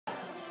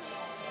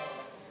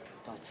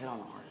Don't sit on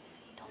the art.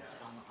 Don't sit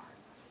on the art.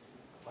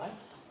 What?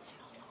 Don't sit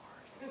on the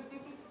art.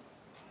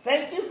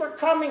 Thank you for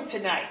coming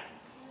tonight.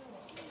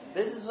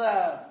 This is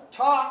a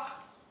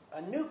talk, a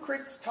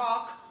NewCrits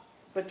talk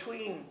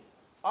between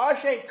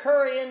Ajay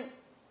Kurian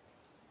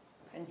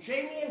and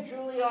Jamian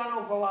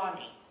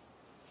Juliano-Villani.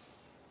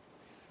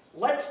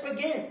 Let's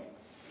begin.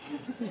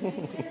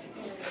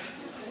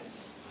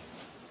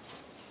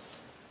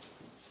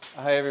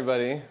 Hi,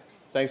 everybody.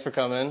 Thanks for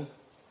coming.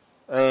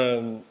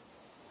 I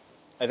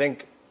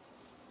think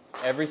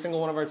every single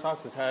one of our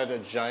talks has had a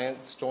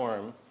giant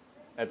storm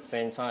at the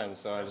same time,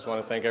 so I just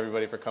want to thank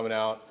everybody for coming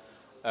out.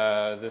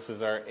 This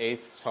is our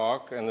 8th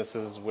talk, and this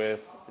is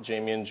with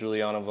Jamian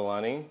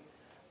Juliano-Villani.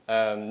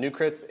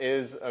 NewCrits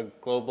is a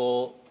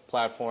global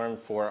platform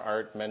for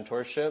art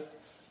mentorship.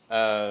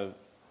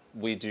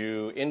 We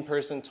do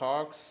in-person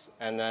talks,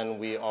 and then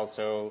we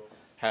also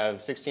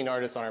have 16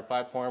 artists on our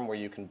platform where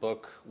you can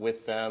book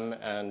with them,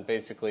 and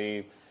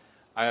basically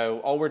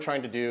all we're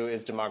trying to do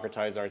is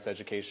democratize arts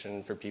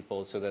education for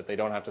people so that they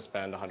don't have to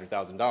spend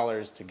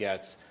 $100,000 to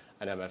get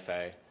an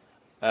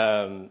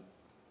MFA.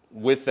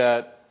 With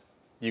that,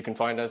 you can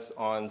find us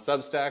on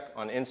Substack,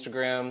 on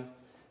Instagram,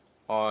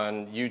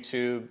 on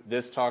YouTube.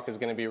 This talk is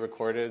going to be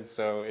recorded,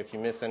 so if you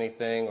miss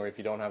anything or if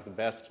you don't have the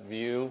best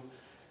view,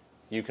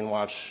 you can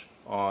watch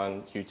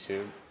on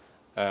YouTube.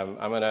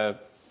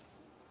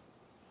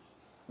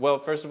 Well,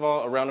 first of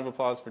all, a round of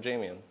applause for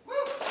Jamian.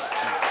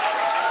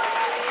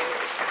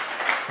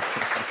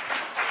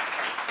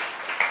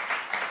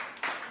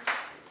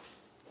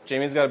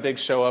 Jamian's got a big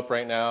show up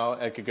right now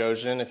at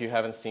Guggenheim. If you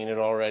haven't seen it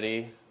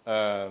already,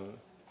 go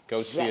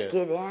see it.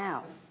 Check it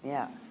out.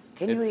 Yeah.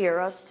 Can you hear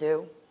us,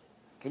 too?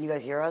 Can you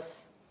guys hear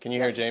us? Can you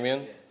hear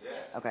Jamian?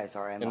 Okay,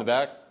 sorry. In the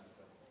back?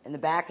 In the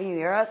back, can you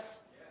hear us?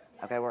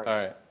 Okay, work. All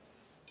right.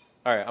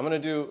 All right, I'm going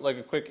to do like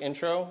a quick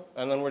intro,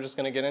 and then we're just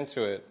going to get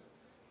into it.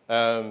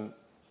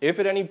 If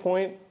at any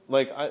point,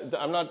 like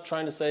I'm not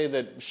trying to say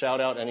that shout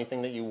out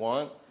anything that you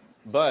want,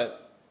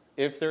 but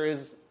if there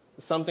is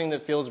something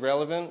that feels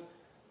relevant,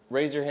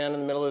 raise your hand in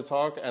the middle of the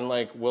talk, and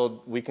like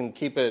we can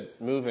keep it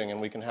moving, and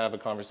we can have a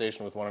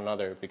conversation with one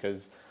another,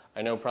 because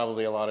I know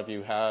probably a lot of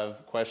you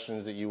have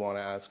questions that you want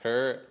to ask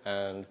her,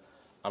 and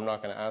I'm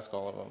not going to ask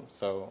all of them.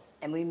 So.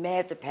 And we may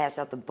have to pass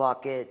out the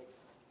bucket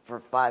for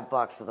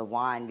 $5 for the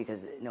wine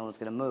because no one's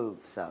going to move.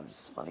 So I'm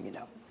just letting you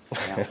know.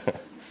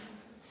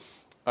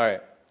 All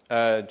right.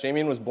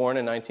 Jamian was born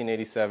in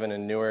 1987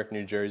 in Newark,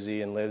 New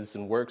Jersey, and lives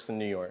and works in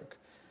New York.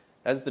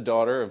 As the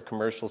daughter of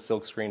commercial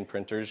silkscreen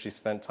printers, she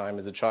spent time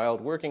as a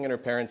child working in her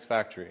parents'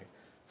 factory,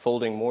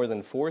 folding more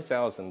than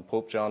 4,000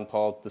 Pope John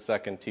Paul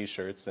II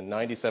t-shirts in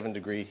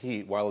 97-degree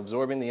heat while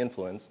absorbing the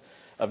influence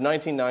of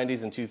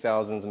 1990s and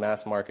 2000s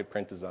mass-market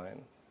print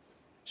design.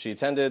 She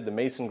attended the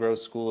Mason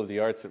Gross School of the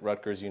Arts at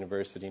Rutgers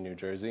University, New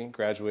Jersey,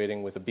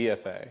 graduating with a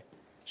BFA.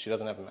 She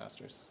doesn't have a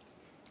master's.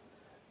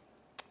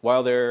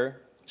 While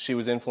there, she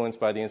was influenced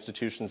by the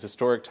institution's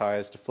historic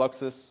ties to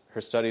Fluxus,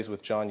 her studies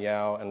with John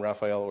Yao and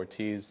Raphael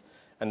Ortiz,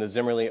 and the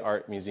Zimmerli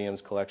Art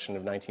Museum's collection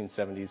of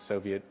 1970s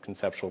Soviet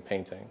conceptual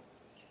painting.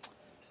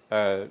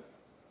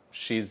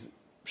 She's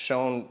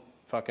shown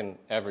fucking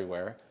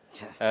everywhere,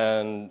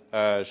 and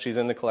she's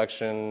in the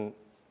collection.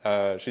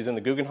 She's in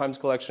the Guggenheim's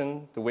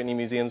collection, the Whitney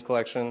Museum's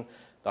collection,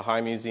 the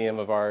High Museum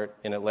of Art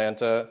in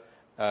Atlanta,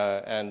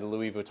 and the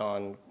Louis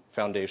Vuitton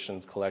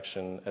Foundation's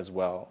collection as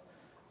well.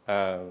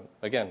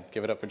 Again,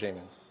 give it up for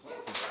Jamian.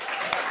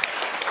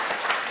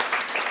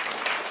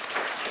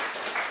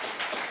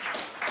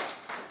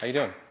 How you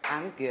doing?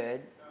 I'm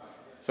good.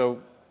 So,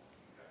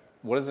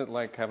 what is it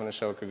like having a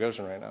show at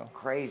Guggenheim right now?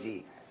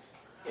 Crazy.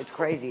 It's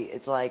crazy.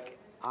 It's like,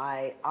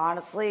 I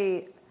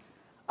honestly,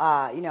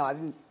 I've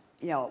been,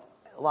 a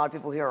lot of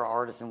people here are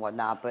artists and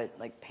whatnot, but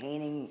like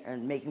painting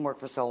and making work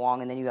for so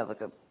long, and then you have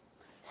like a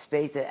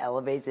space that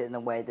elevates it in the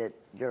way that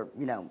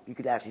you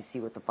could actually see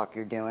what the fuck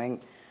you're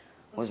doing,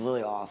 was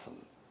really awesome.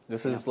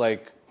 This is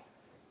like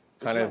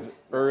kind of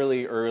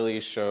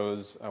early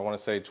shows, I want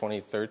to say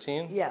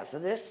 2013? Yeah, so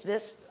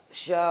this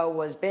show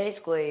was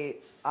basically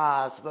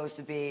supposed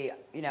to be,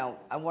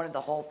 I wanted the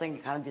whole thing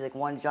to kind of be like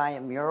one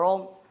giant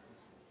mural,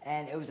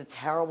 and it was a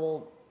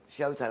terrible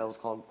show title. It was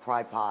called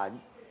Cry Pod.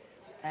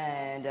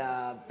 And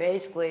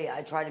basically,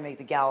 I tried to make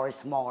the gallery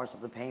smaller so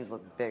the paintings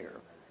looked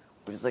bigger,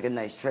 which is like a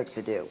nice trick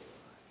to do.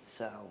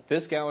 So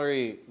this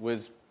gallery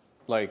was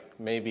like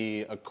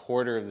maybe a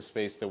quarter of the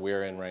space that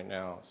we're in right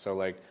now. So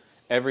like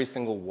every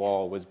single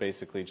wall was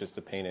basically just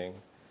a painting.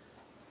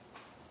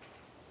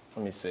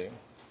 Let me see.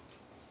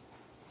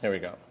 There we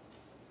go.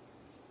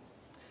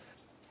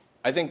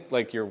 I think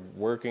like your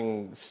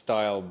working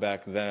style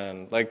back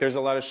then, like there's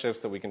a lot of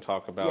shifts that we can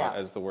talk about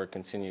as the work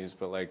continues,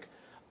 but like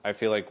I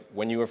feel like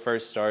when you were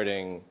first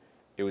starting,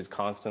 it was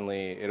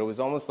constantly, it was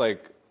almost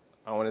like,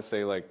 I want to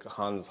say like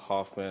Hans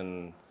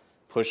Hofmann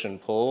push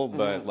and pull,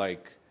 but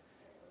like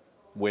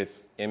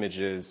with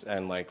images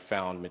and like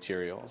found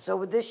material. So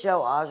with this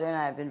show, Ajay and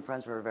I have been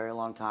friends for a very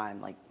long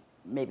time, like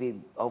maybe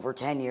over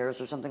 10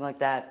 years or something like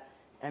that.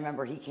 And I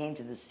remember he came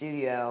to the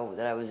studio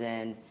that I was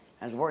in,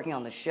 I was working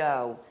on the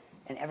show,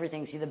 and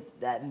everything. See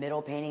that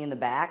middle painting in the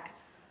back?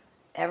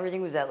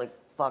 Everything was that like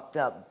fucked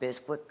up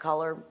biscuit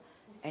color.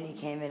 And he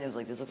came in and was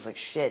like, this looks like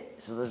shit.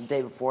 So the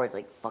day before, I'd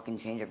like fucking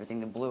change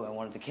everything to blue. I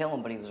wanted to kill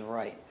him, but he was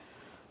right.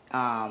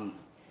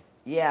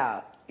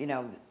 Yeah, you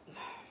know,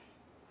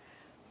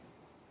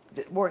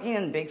 working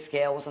on big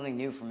scale was something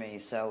new for me.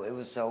 So it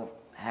was so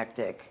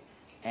hectic.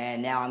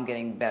 And now I'm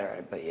getting better at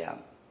it, but yeah.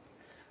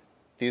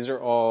 These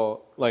are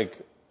all, like,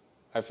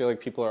 I feel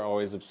like people are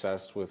always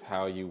obsessed with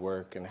how you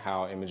work and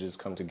how images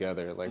come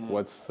together. Like,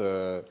 what's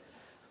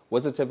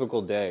a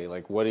typical day?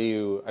 Like, what do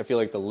you, I feel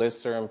like the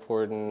lists are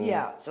important.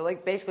 Yeah, so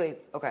like basically,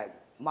 okay,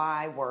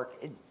 my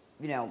work,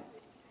 you know,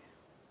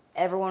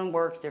 everyone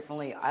works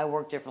differently. I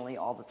work differently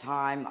all the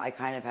time. I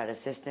kind of had a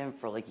system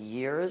for like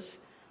years,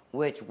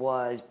 which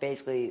was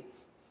basically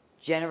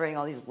generating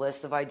all these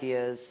lists of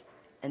ideas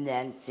and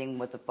then seeing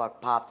what the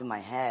fuck popped in my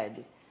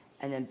head.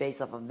 And then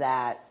based off of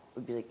that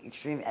would be like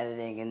extreme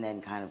editing and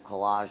then kind of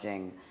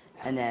collaging.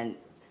 And then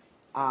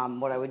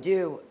what I would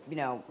do, you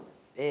know,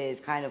 is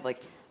kind of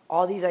like,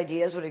 all these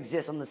ideas would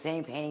exist on the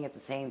same painting at the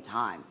same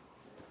time,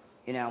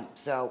 you know?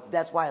 So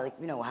that's why, like,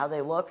 you know, how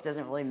they look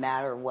doesn't really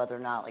matter whether or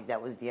not, like,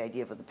 that was the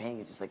idea for the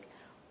painting. It's just, like,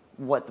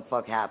 what the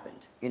fuck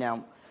happened, you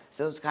know?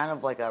 So it's kind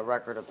of like a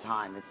record of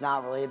time. It's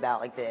not really about,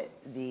 like,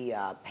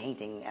 the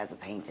painting as a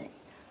painting.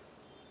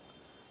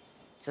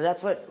 So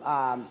that's what,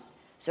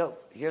 so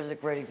here's a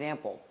great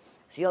example.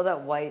 See all that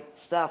white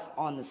stuff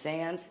on the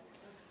sand?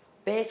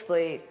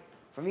 Basically,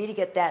 for me to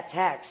get that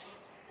text,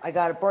 I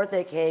got a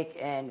birthday cake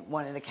and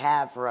went in a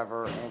cab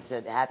forever, and it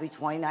said, happy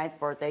 29th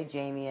birthday,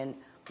 Jamian.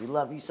 We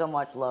love you so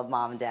much. Love,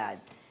 Mom and Dad.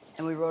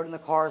 And we rode in the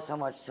car so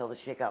much till the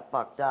shit got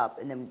fucked up,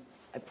 and then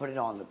I put it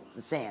on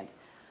the sand.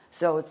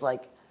 So it's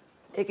like,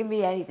 it can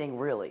be anything,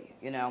 really,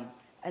 you know?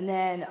 And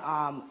then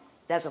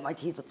that's what my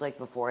teeth looked like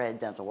before I had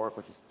dental work,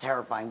 which is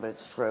terrifying, but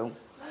it's true.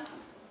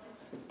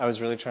 I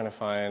was really trying to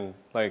find,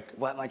 like...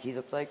 What my teeth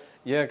looked like?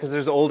 Yeah, because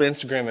there's old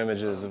Instagram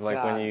images of,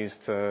 like, when you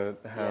used to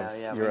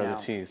have your other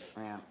teeth.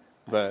 Yeah.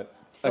 But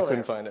Still I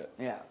couldn't there. find it.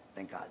 Yeah,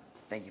 thank God.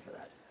 Thank you for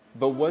that.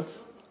 But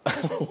what's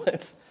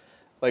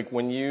like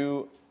when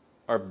you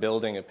are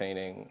building a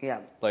painting? Yeah.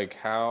 Like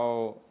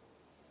how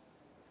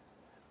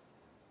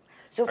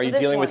So are you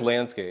dealing with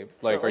landscape?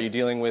 Like, are you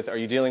dealing with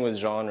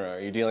genre? Are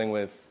you dealing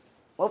with?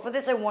 Well, for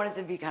this, I wanted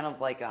to be kind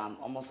of like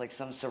almost like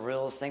some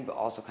surrealist thing, but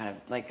also kind of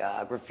like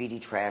graffiti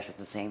trash at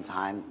the same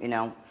time, you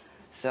know.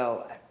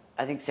 So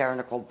I think Sarah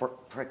Nicole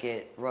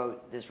Prickett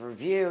wrote this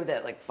review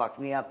that like fucked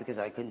me up because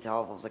I couldn't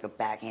tell if it was like a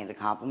backhanded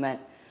compliment.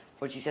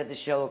 But she said the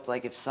show looked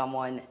like if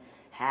someone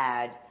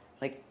had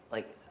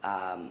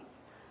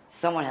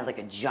someone had like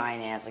a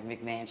giant ass like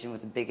McMansion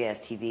with a big ass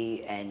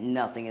TV and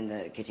nothing in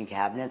the kitchen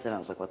cabinets, and I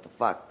was like, what the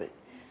fuck? But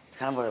it's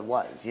kind of what it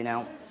was, you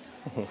know.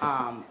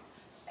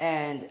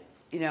 And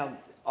you know,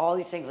 all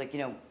these things, like, you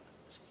know,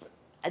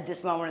 at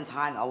this moment in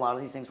time, a lot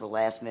of these things were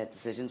last minute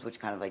decisions, which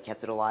kind of like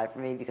kept it alive for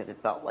me because it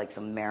felt like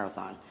some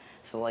marathon.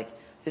 So like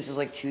this was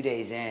like 2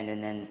 days in,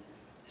 and then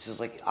this was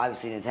like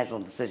obviously an intentional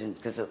decision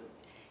because of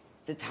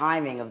the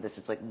timing of this.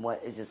 It's like,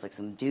 what is this, like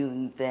some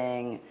Dune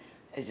thing?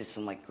 Is this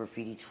some like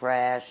graffiti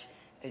trash?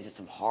 Is this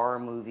some horror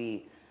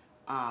movie?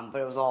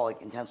 But it was all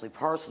like intensely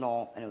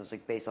personal, and it was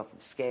like based off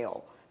of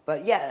scale.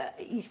 But yeah,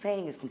 each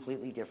painting is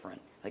completely different,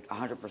 like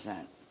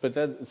 100%. But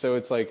that, so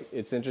it's like,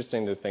 it's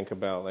interesting to think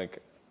about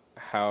like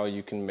how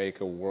you can make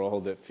a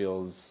world that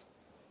feels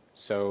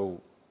so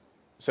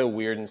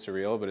weird and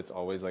surreal, but it's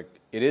always like,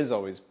 it is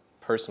always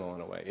personal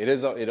in a way.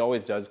 It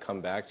always does come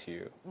back to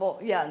you. Well,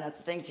 yeah, and that's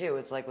the thing too.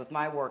 It's like with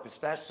my work,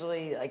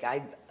 especially, like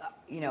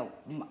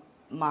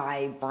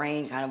my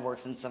brain kind of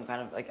works in some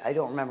kind of, like, I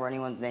don't remember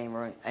anyone's name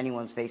or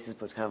anyone's faces,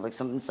 but it's kind of like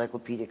some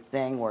encyclopedic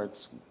thing where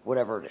it's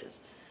whatever it is.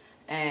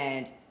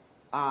 And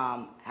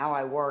how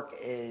I work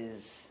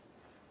is,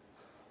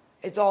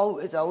 it's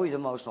always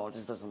emotional. It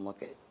just doesn't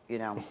look it, you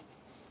know.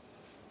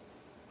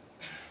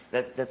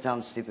 That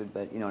sounds stupid,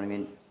 but you know what I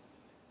mean.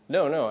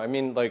 No. I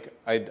mean, like,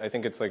 I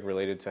think it's like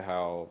related to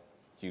how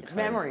you.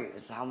 Memory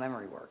is how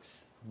memory works.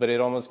 But it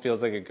almost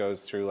feels like it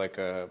goes through like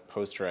a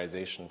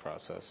posterization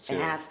process too.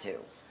 It has to,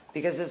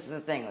 because this is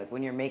the thing. Like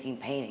when you're making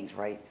paintings,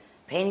 right?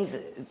 Paintings,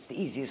 it's the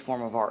easiest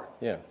form of art.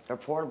 Yeah. They're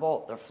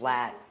portable. They're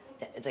flat.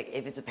 It's like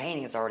if it's a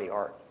painting, it's already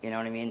art. You know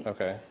what I mean?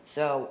 Okay.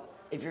 So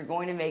if you're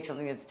going to make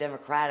something that's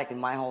democratic, and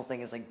my whole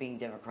thing is like being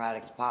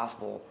democratic as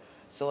possible.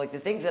 So like the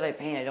things that I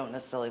paint, I don't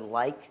necessarily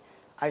like.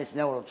 I just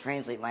know it'll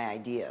translate my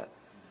idea.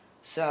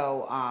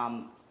 So.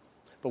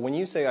 But when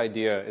you say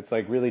idea, it's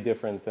like really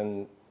different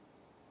than,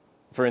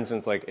 for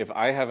instance, like if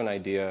I have an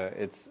idea,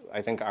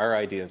 I think our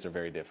ideas are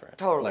very different.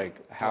 Totally.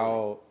 Like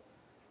how,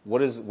 what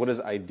does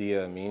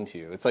idea mean to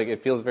you? It's like,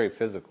 it feels very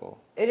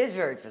physical. It is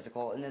very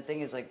physical, and the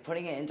thing is, like,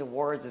 putting it into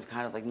words is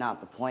kind of like not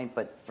the point,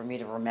 but for me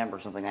to remember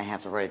something, I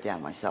have to write it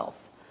down myself.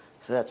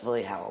 So that's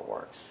really how it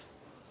works.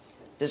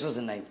 This was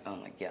oh my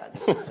God,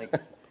 this was like,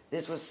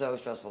 this was so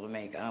stressful to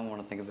make. I don't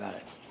want to think about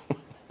it.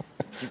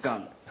 Keep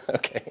going.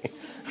 Okay.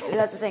 And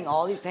that's the thing.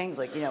 All these paintings,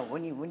 like, you know,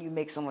 when you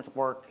make so much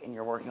work and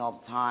you're working all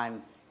the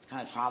time, it's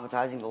kind of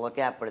traumatizing to look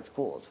at, but it's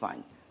cool. It's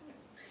fine.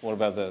 What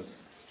about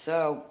this?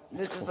 So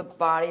this is the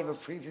body of a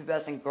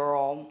prepubescent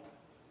girl,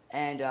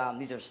 and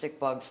these are stick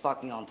bugs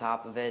fucking on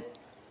top of it,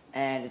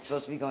 and it's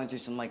supposed to be going through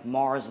some like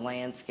Mars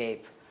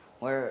landscape,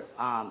 where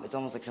it's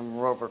almost like some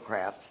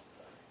rovercraft,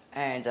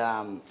 and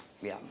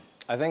yeah.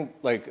 I think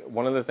like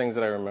one of the things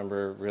that I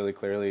remember really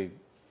clearly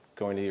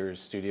going to your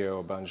studio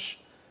a bunch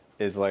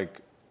is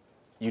like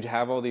you'd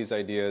have all these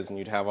ideas and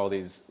you'd have all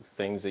these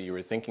things that you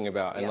were thinking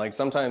about, and like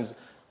sometimes,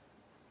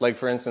 like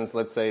for instance,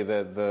 let's say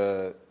that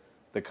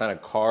the kind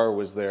of car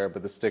was there,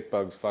 but the stick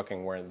bugs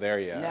fucking weren't there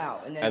yet. No,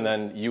 and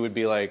then you would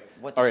be like,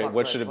 all right,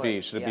 what should it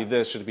be? Should it be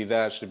this? Should it be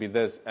that? Should it be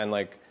this? And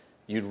like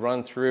you'd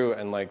run through,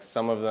 and like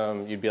some of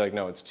them, you'd be like,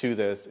 no, it's to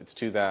this, it's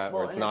to that,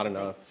 or it's not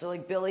enough. So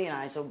like Billy and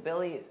I,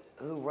 Billy,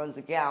 who runs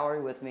the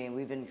gallery with me, and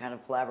we've been kind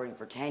of collaborating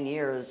for 10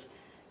 years.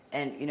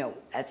 And, you know,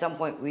 at some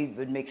point we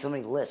would make so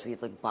many lists. We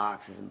had like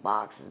boxes and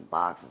boxes and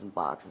boxes and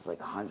boxes,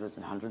 like hundreds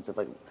and hundreds of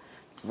like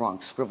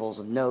drunk scribbles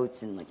of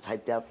notes and like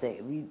typed out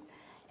things.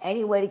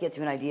 Any way to get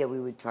to an idea we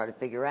would try to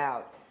figure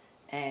out.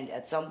 And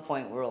at some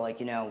point we were like,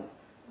 you know,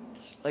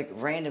 like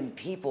random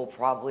people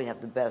probably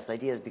have the best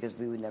ideas because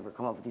we would never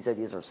come up with these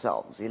ideas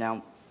ourselves, you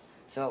know?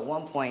 So at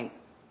one point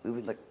we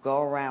would like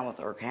go around with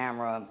our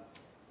camera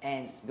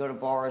and go to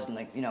bars and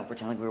like, you know,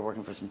 pretend like we were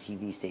working for some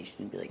TV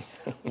station and be like,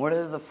 what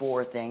are the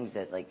 4 things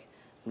that like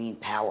mean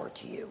power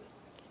to you?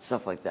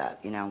 Stuff like that,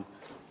 you know?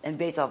 And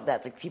based off of that,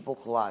 it's like people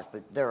collage,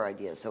 but their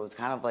ideas. So it's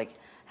kind of like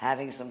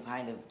having some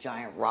kind of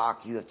giant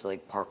rock you have to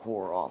like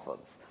parkour off of.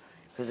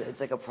 Because it's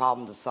like a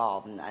problem to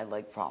solve, and I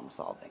like problem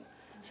solving.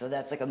 So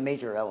that's like a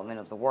major element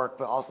of the work,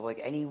 but also like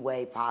any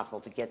way possible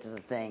to get to the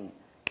thing,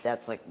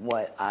 that's like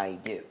what I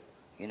do,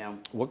 you know?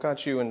 What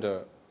got you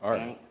into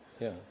art?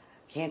 Yeah.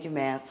 Can't do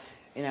math.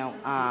 You know,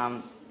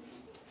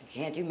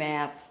 can't do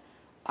math.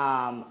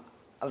 I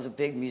was a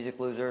big music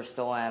loser,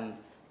 still am.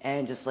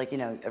 And just like, you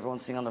know,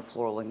 everyone's sitting on the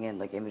floor looking at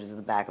like images of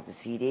the back of a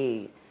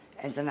CD.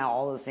 And somehow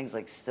all those things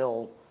like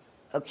still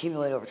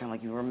accumulate over time.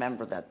 Like you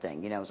remember that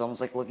thing, you know. It's almost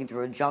like looking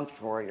through a junk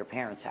drawer at your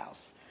parents'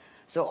 house.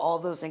 So all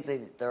those things,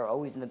 they're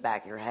always in the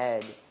back of your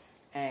head.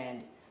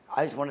 And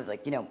I just wanted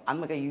like, you know,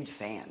 I'm like a huge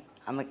fan.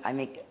 I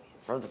feel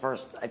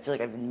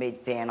like I've made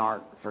fan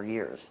art for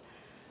years.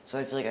 So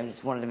I feel like I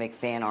just wanted to make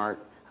fan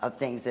art of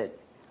things that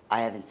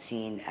I haven't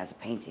seen as a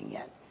painting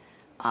yet.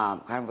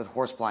 Kind of with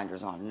horse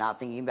blinders on, not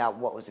thinking about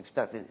what was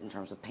expected in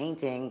terms of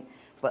painting,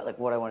 but like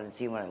what I wanted to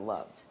see and what I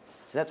loved.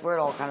 So that's where it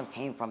all kind of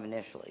came from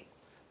initially.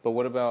 But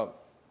what about,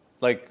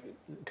 like,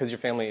 because your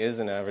family is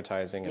in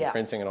advertising and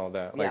printing and all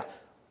that, like,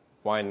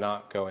 why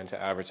not go into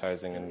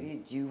advertising?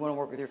 And do you want to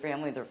work with your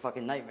family? They're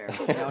fucking nightmares,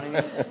 you know what I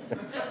mean?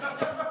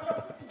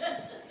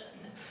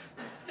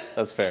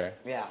 That's fair.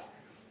 Yeah.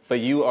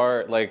 But you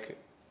are, like,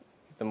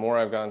 the more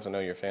I've gotten to know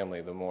your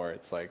family, the more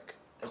it's like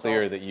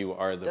clear that you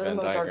are the Venn diagram.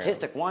 They're the most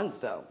artistic ones,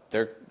 though.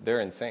 They're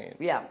insane.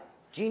 Yeah,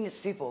 genius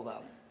people,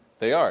 though.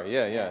 They are,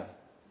 yeah.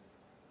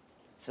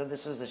 So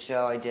this was a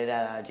show I did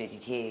at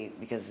JTT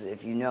because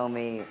if you know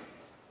me,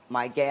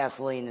 my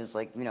gasoline is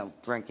like, you know,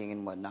 drinking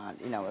and whatnot.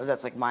 You know,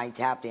 that's like my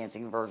tap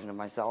dancing version of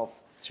myself.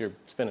 It's your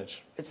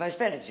spinach. It's my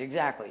spinach,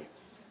 exactly.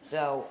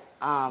 So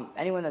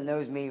anyone that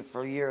knows me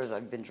for years,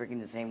 I've been drinking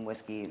the same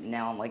whiskey.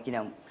 Now I'm like, you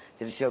know,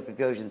 did a show at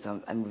Guggenheim,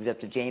 so I moved up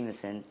to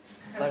Jameson.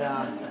 But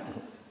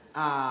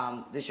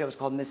the show was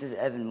called Mrs.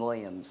 Evan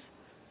Williams.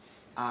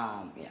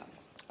 Yeah.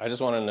 I just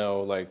want to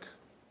know, like,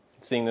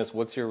 seeing this,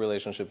 what's your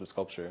relationship with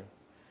sculpture?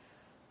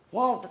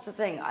 Well, that's the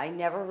thing. I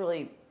never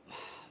really...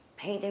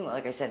 Painting,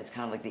 like I said, it's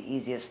kind of like the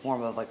easiest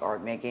form of like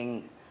art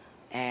making.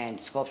 And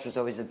sculpture is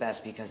always the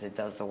best because it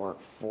does the work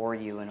for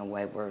you in a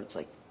way where it's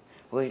like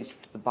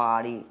relationship to the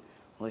body,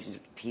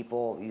 relationship to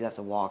people. You have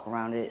to walk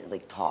around it. It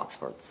like talks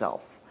for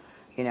itself.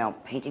 You know,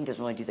 painting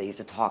doesn't really do that. You have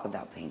to talk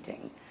about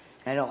painting.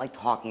 And I don't like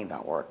talking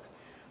about work.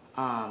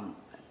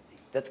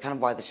 That's kind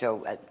of why the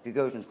show at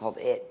Guggenheim is called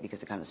It,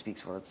 because it kind of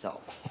speaks for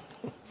itself.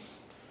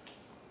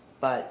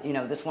 But, you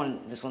know, this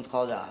one's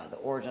called The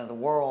Origin of the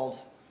World.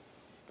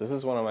 This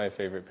is one of my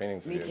favorite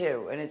paintings of yours. Me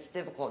too, and it's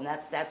difficult, and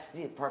that's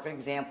the perfect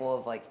example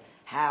of like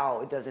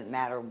how it doesn't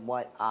matter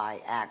what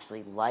I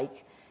actually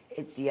like.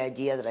 It's the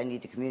idea that I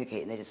need to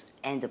communicate, and they just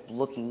end up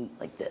looking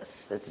like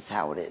this. That's just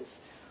how it is.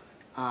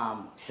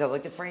 So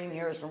like the frame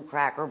here is from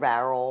Cracker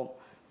Barrel.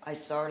 I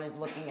started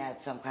looking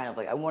at some kind of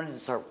like, I wanted to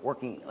start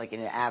working like in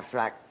an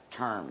abstract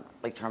term,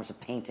 like terms of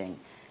painting.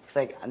 Because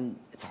like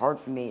it's hard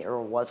for me, or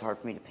it was hard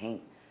for me to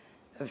paint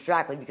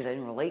abstractly because I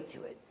didn't relate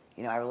to it.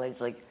 You know, I related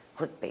to like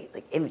clickbait,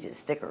 like images,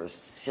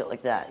 stickers, shit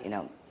like that, you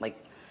know, like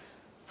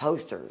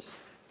posters,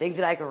 things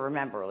that I could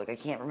remember. Like I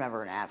can't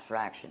remember an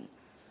abstraction.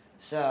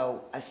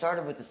 So I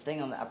started with this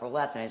thing on the upper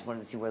left, and I just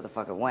wanted to see where the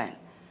fuck it went.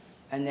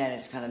 And then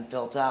it's kind of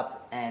built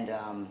up, and,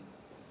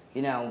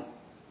 you know,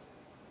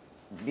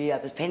 yeah,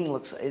 this painting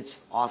it's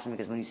awesome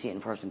because when you see it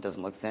in person, it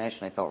doesn't look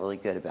finished, and I felt really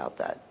good about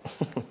that.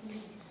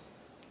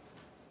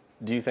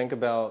 Do you think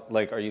about,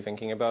 like, are you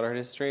thinking about art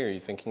history? Are you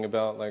thinking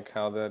about, like,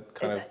 how that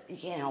kind of... You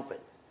can't help it.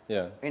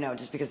 Yeah. You know,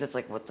 just because that's,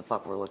 like, what the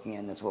fuck we're looking at,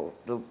 and that's what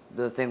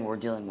the thing we're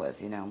dealing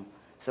with, you know?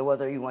 So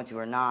whether you want to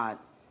or not,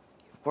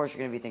 of of course you're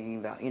going to be thinking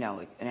about,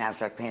 like an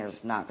abstract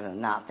painter's not going to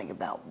not think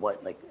about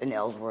what like an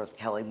Ellsworth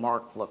Kelly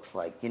mark looks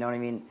like. You know what I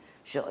mean?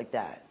 Shit like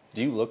that.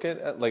 Do you look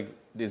at like,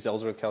 is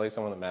Ellsworth Kelly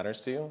someone that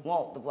matters to you?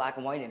 Well, the black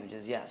and white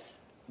images, yes.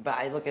 But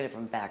I look at it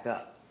from back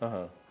up.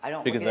 I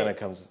don't because then it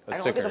comes a I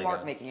don't sticker look at the mark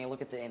again. making, I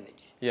look at the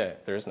image. Yeah,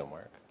 there is no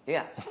mark.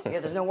 Yeah.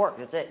 There's no work.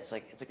 That's it. It's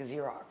like a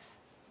Xerox.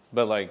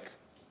 But like,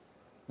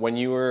 when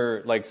you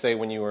were like, say,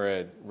 when you were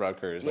at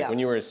Rutgers, like when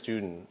you were a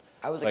student,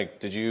 I was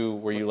like,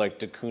 were you like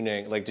de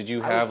Kooning? Like, did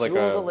you I have was like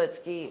Jules a?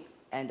 Zalitsky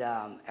and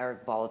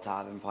Eric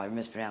Bolotov, I'm probably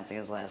mispronouncing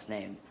his last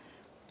name.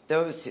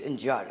 Those two, and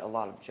Judd, a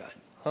lot of Judd.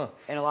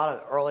 And a lot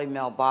of early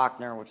Mel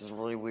Bachner, which is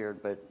really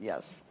weird, but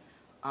yes.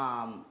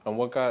 And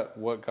what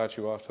got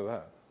you off to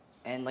that?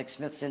 And like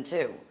Smithson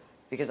too,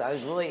 because I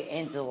was really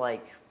into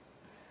like.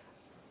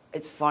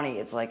 It's funny.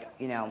 It's like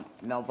Mel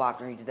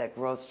Bachner. He did that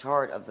gross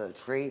chart of the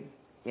tree,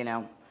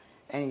 and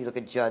you look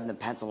at Judd and the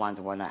pencil lines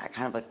and whatnot. I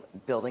kind of like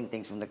building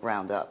things from the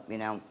ground up,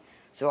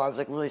 So I was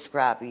like really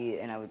scrappy,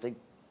 and I would like,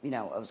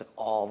 I was like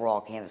all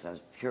raw canvas. And I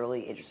was purely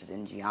interested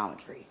in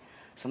geometry.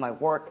 So my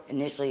work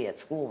initially at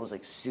school was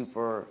like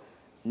super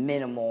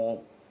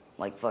minimal,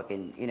 like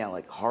fucking,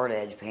 like hard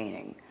edge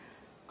painting,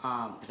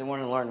 because I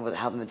wanted to learn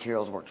how the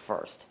materials worked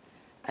first,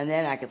 and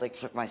then I could like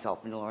trick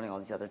myself into learning all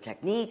these other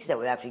techniques that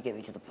would actually get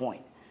me to the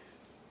point,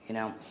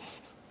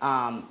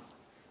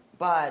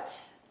 But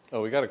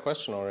Oh, we got a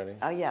question already.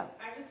 oh yeah,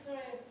 I just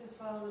wanted to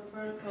follow the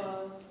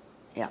protocol.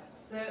 yeah.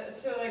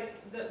 So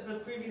like the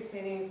previous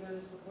paintings that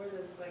was before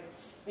this, like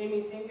made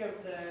me think of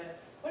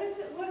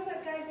what's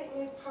that guy's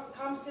name?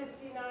 Tom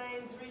 69,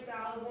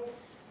 3000.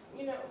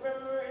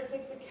 Remember it's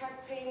like the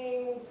cat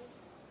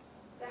paintings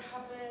that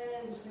happened.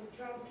 There's like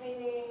drum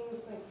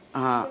paintings, like it's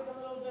like a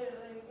little bit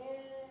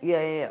like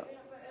Yeah.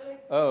 but,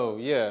 like, Oh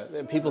yeah,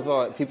 people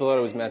thought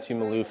it was Matthew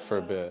Maloof for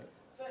a bit.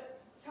 But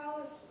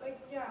tell us, like,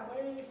 what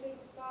are your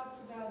thoughts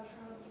about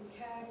Trump and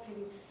Keck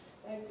and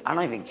like? I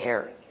don't even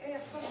care. Like, yeah,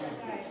 fuck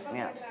that guy. Fuck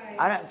Yeah, that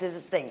guy. I don't.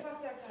 This thing.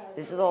 Fuck that guy.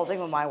 This is the whole thing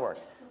with my work.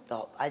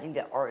 I think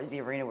that art is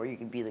the arena where you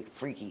can be like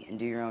freaky and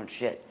do your own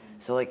shit.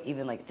 So like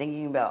even like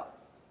thinking about,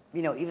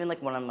 even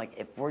like when I'm like,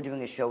 if we're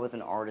doing a show with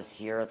an artist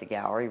here at the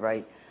gallery,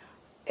 right?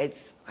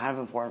 It's kind of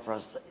important for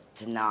us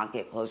to not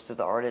get close to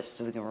the artist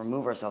so we can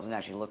remove ourselves and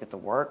actually look at the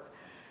work.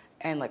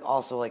 And like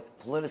also like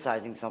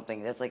politicizing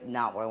something, that's like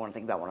not what I want to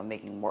think about when I'm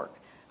making work.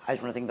 I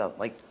just want to think about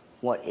like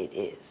what it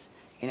is.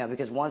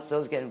 Because once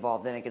those get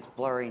involved, then it gets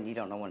blurry and you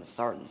don't know when to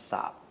start and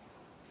stop.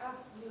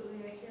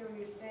 Absolutely, I hear what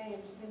you're saying.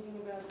 I'm just thinking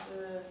about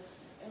the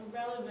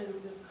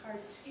irrelevance of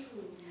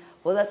cartoons.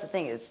 Well, that's the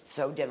thing. It's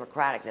so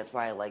democratic. That's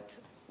why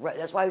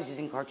that's why I was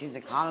using cartoons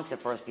and comics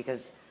at first,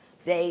 because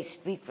they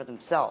speak for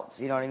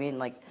themselves. You know what I mean?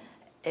 Like,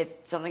 if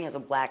something has a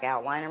black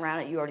outline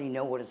around it, you already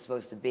know what it's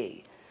supposed to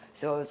be.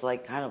 So it's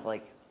like kind of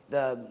like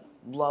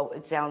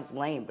it sounds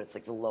lame, but it's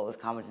like the lowest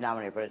common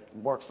denominator, but it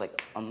works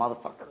like a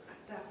motherfucker.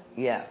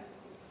 Definitely. Yeah.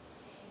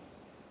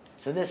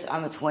 So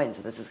I'm a twin,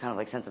 so this is kind of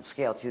like sense of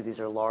scale too. These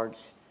are large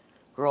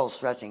girls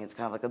stretching. It's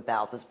kind of like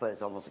about this, but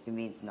it's almost like it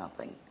means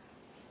nothing.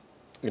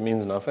 It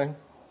means nothing?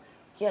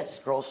 Yeah,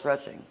 just girls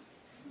stretching.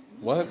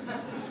 What?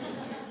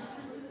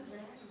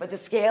 But the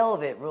scale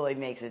of it really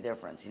makes a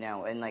difference,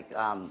 and like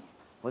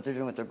what they're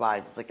doing with their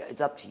bodies, it's like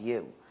it's up to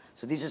you.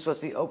 So these are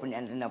supposed to be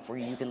open-ended enough where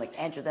you can like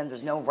enter them.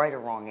 There's no right or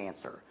wrong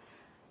answer.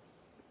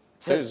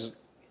 It's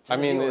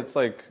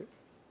like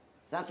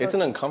it's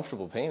an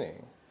uncomfortable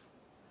painting.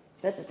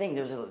 That's the thing.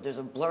 There's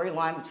a blurry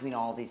line between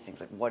all these things.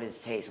 Like what is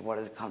taste, what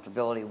is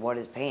comfortability, what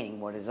is painting,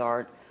 what is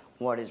art,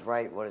 what is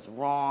right, what is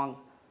wrong,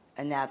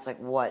 and that's like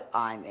what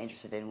I'm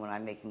interested in when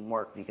I'm making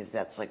work, because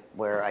that's like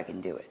where I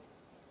can do it.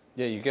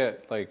 Yeah, you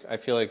get like, I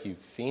feel like you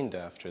fiend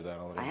after that a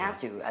little bit. I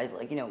have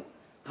to.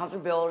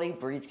 Comfortability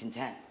breeds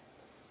content.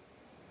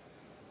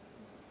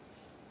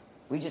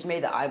 We just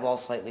made the eyeball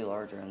slightly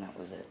larger, and that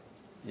was it.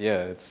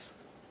 Yeah, it's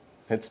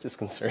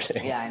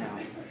disconcerting. Yeah, I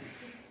know.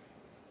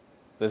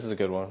 This is a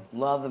good one.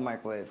 Love the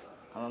microwave.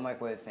 I'm a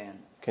microwave fan.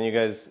 Can you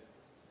guys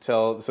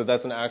tell? So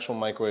that's an actual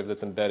microwave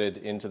that's embedded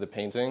into the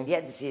painting. You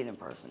had to see it in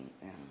person.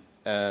 Yeah.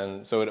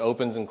 And so it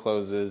opens and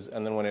closes,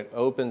 and then when it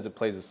opens, it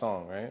plays a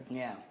song, right?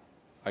 Yeah.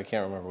 I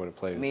can't remember what it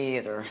plays. Me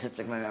either. It's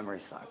like my memory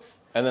sucks.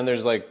 And then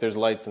there's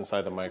lights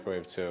inside the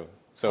microwave too.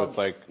 So it's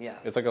like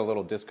it's like a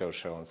little disco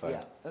show inside.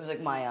 Yeah. It was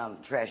like my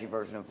trashy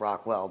version of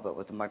Rockwell, but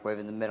with the microwave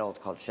in the middle. It's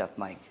called Chef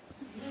Mike.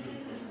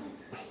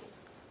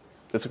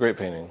 It's a great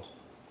painting.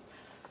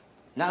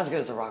 Not as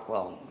good as the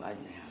Rockwell.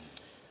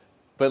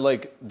 But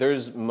like,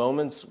 there's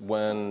moments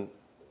when,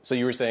 so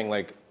you were saying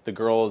like the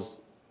girls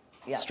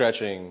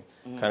stretching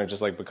kind of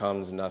just like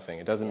becomes nothing.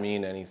 It doesn't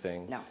mean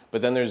anything. No.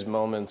 But then there's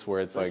moments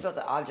where it's like, it's about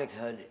the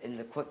objecthood and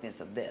the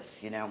quickness of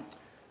this,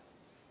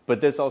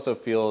 But this also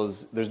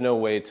feels, there's no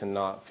way to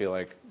not feel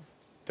like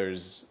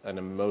there's an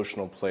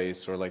emotional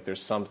place, or like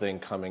there's something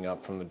coming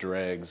up from the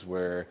dregs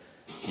where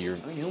you're...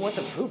 I mean, who wants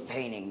a poop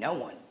painting? No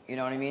one. You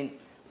know what I mean?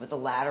 With the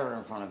ladder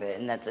in front of it,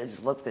 and it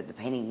just looked good. The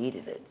painting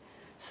needed it.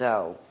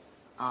 So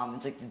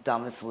it's like the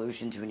dumbest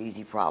solution to an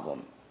easy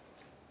problem.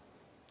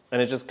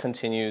 And it just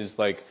continues,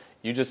 like,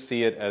 You just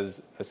see it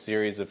as a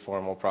series of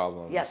formal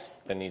problems Yes.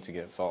 that need to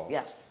get solved.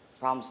 Yes,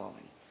 problem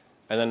solving.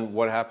 And then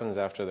what happens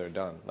after they're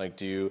done? Like,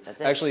 do you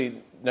That's it.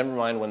 actually never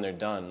mind when they're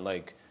done?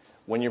 Like,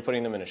 when you're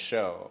putting them in a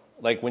show,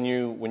 like when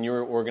you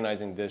were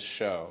organizing this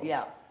show.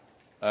 Yeah.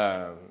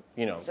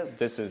 You know, So-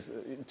 this is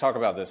talk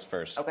about this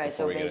first. Okay, before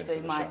so we get into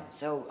basically the show.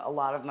 so a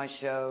lot of my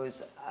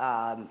shows,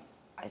 I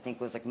think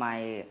was like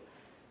my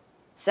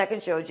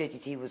second show at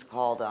JTT was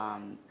called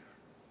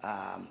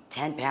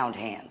 10 Pound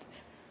Hand.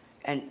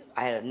 And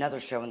I had another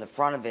show in the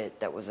front of it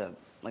that was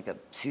like a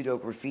pseudo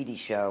graffiti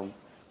show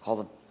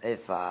called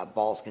If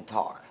Balls Could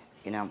Talk,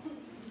 you know?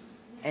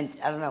 And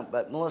I don't know,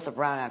 but Melissa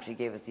Brown actually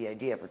gave us the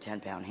idea for 10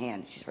 Pound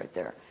Hand. She's right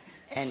there.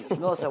 And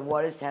Melissa,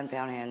 what does 10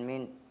 Pound Hand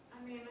mean?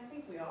 I mean, I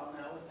think we all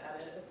know what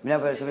that is. No,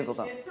 but some people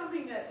don't. It's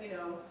something that, you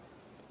know,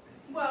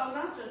 well,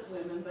 not just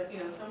women, but, you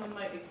know, someone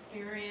might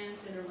experience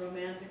in a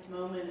romantic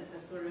moment.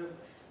 It's a sort of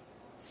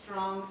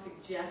strong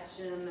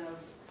suggestion of...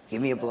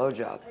 Give me a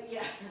blowjob.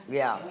 Yeah.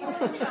 Yeah. You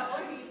know,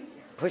 I mean,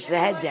 Push the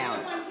head down.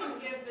 Everyone can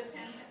give the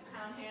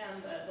 10-pound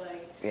hand, but,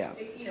 like, Yeah.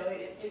 you know,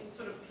 it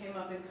sort of came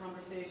up in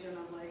conversation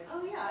of, like,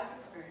 oh, yeah, I've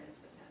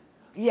experienced the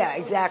 10-pound. Yeah,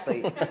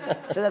 exactly.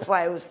 So that's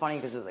why it was funny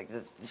because like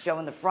the show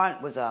in the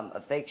front was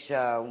a fake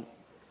show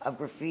of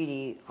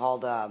graffiti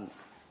called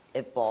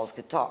If Balls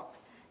Could Talk,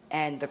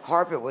 and the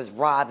carpet was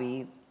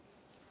Robbie,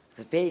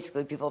 because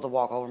basically people had to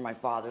walk over my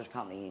father's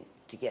company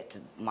to get to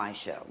my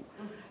show.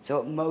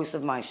 So most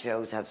of my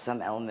shows have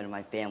some element of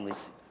my family's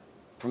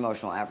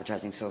promotional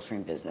advertising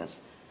silkscreen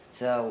business.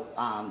 So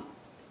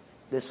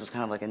this was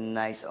kind of like a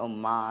nice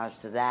homage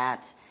to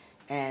that,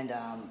 and.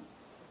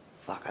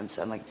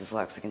 I'm like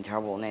dyslexic and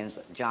terrible with names.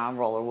 John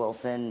Roller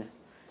Wilson,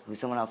 who's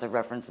someone else I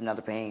referenced,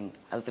 another painting.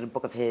 I looked at a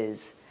book of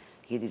his.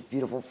 He had these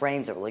beautiful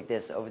frames that were like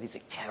this over these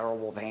like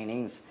terrible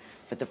paintings,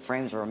 but the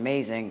frames were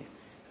amazing,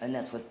 and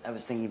that's what I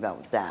was thinking about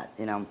with that,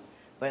 you know.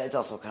 But it's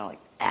also kind of like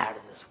out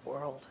of this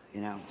world, you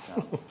know.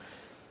 So,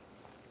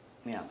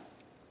 yeah.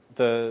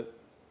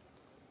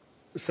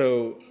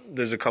 So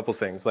there's a couple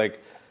things, like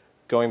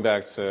going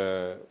back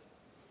to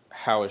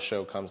how a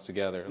show comes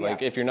together. Yeah.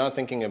 Like if you're not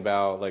thinking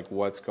about like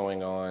what's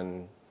going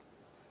on,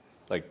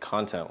 like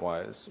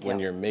content-wise, when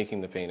Yeah. you're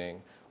making the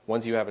painting,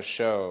 once you have a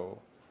show,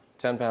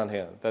 10 Pound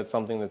Hand, that's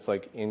something that's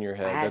like in your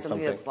head. I had That's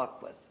something to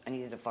fuck with. I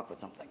needed to fuck with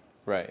something.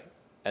 Right.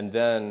 And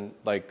then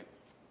like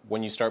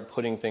when you start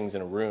putting things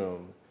in a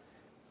room,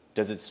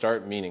 does it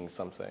start meaning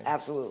something?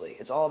 Absolutely.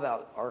 It's all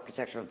about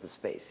architecture of the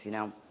space, you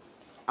know?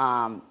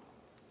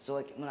 So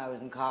like when I was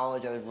in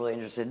college, I was really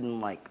interested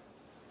in like,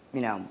 you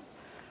know,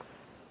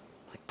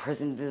 like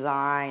prison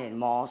design and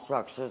mall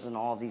structures and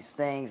all these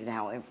things and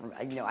how,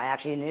 you know, I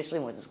actually initially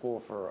went to school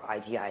for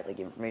ITI, like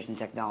information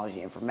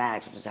technology,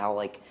 informatics, which is how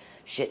like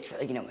shit,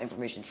 you know,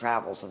 information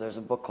travels. So there's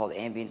a book called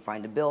Ambient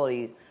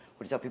Findability,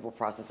 which is how people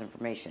process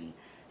information.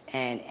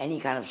 And any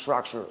kind of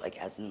structure, like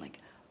as in like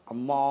a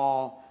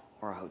mall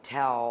or a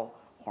hotel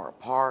or a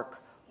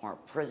park or a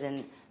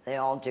prison, they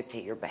all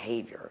dictate your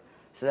behavior.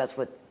 So that's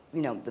what,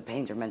 you know, the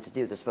paintings are meant to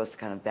do. They're supposed to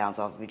kind of bounce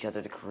off of each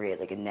other to create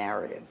like a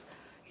narrative.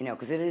 You know,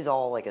 because it is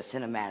all like a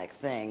cinematic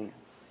thing,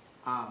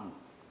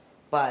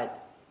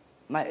 but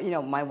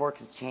my work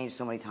has changed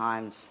so many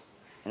times,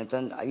 and I've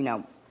done, you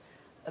know,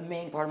 a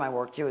main part of my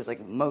work too is like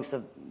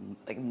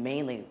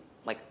mainly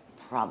like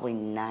probably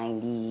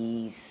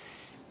 93%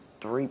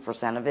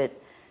 of it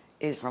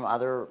is from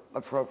other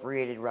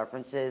appropriated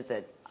references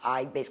that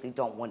I basically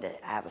don't want to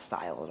have a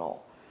style at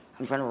all.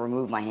 I'm trying to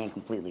remove my hand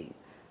completely,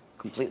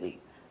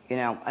 you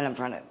know, and I'm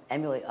trying to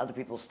emulate other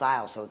people's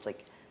style. So it's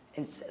like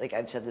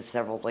I've said this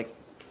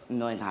a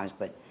million times,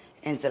 but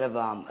instead of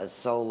a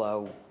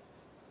solo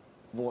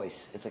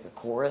voice, it's like a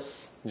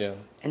chorus. Yeah.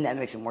 And that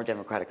makes it more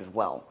democratic as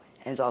well.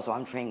 And it's also,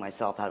 I'm training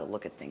myself how to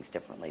look at things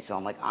differently.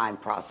 So I'm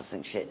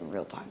processing shit in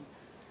real time.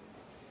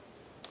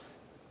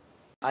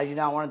 I do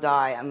not want to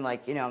die. I'm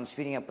like, you know, I'm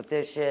speeding up with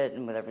this shit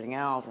and with everything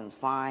else, and it's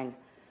fine.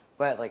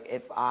 But like,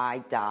 if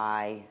I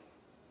die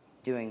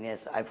doing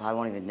this, I probably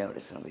won't even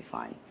notice, and it'll be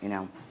fine, you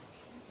know?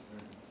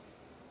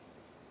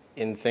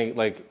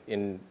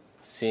 In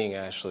seeing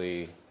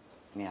Ashley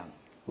Yeah.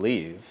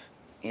 leave.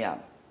 Yeah.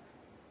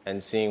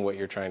 And seeing what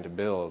you're trying to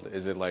build,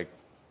 is it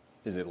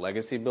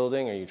legacy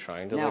building? Are you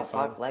trying to No,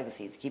 fuck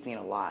legacy. It's keeping it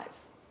alive.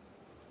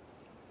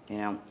 You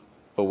know?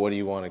 But what do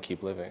you want to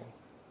keep living?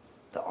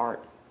 The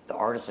art. The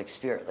artistic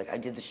spirit. Like I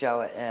did the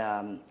show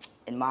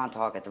in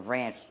Montauk at the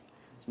ranch.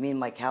 It's me and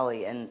Mike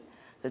Kelly, and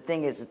the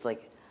thing is, it's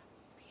like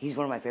he's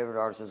one of my favorite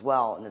artists as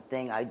well. And the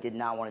thing I did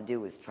not want to do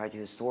was try to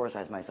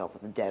historicize myself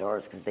with a dead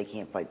artist because they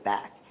can't fight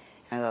back.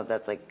 And I thought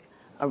that's like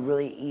a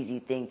really easy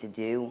thing to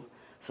do.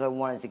 So I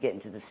wanted to get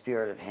into the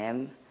spirit of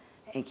him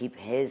and keep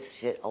his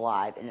shit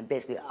alive. And then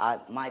basically,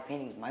 my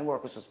paintings, my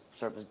work was to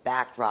serve as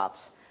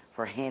backdrops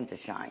for him to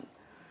shine.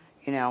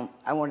 You know,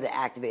 I wanted to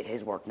activate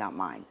his work, not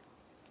mine.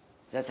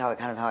 That's how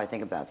I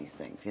think about these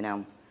things, you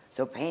know?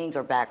 So paintings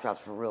are backdrops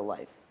for real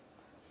life.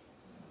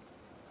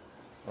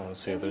 I want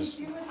to see if there's...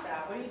 What do you do with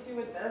that? What do you do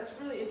with that?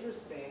 That's really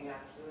interesting,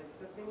 actually. Like,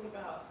 to think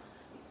about,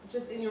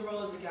 just in your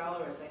role as a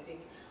gallerist, I think,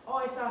 oh,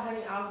 I saw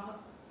Honey Al...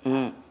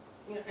 Mm-hmm.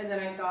 You know, and then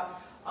I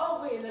thought,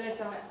 oh wait, and then I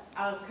saw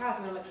Alice Katz,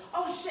 and I'm like,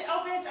 oh shit,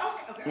 oh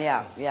bitch, okay.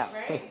 Yeah,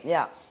 Right?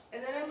 yeah.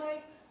 And then I'm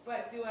like,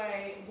 but do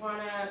I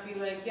want to be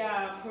like,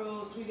 yeah,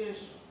 pro-Swedish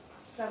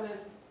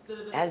feminist?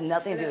 It has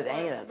nothing to do with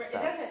any of that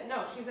stuff. It doesn't,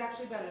 no, she's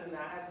actually better than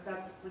that.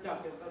 That's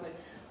reductive. But like,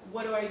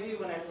 what do I do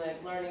when I'm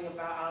like learning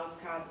about Alice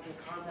Katz in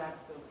the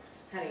context of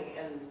Henning,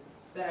 and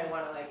then I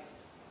want to like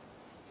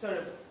sort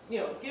of, you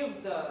know,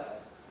 give the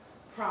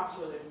props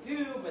where they're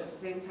due, but at the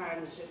same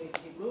time, the shit needs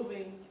to keep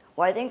moving.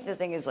 Well, I think the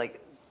thing is, like,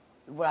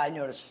 what I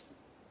noticed,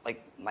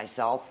 like,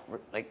 myself,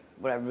 like,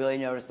 what I really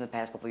noticed in the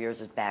past couple of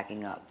years is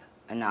backing up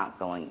and not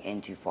going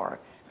in too far.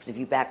 Because if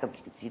you back up,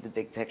 you can see the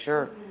big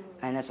picture,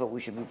 and that's what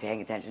we should be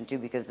paying attention to.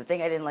 Because the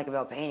thing I didn't like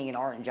about painting and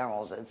art in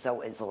general is that it's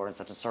so insular and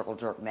such a circle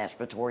jerk,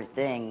 masturbatory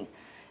thing,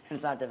 and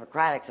it's not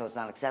democratic, so it's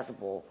not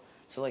accessible.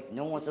 So, like,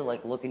 no one wants to,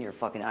 like, look in your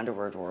fucking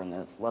underwear drawer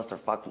unless they're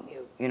fucking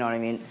you. You know what I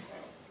mean?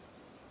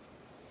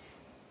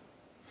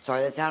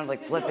 Sorry, that sounded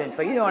like flippant,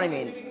 but you know what I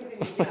mean.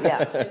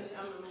 Yeah.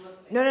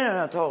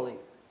 No, totally.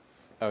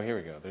 Oh, here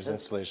we go. There's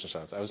installation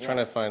shots. I was trying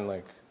to find,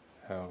 like,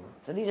 how...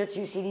 So these are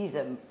two CDs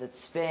that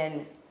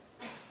spin.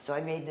 So I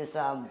made this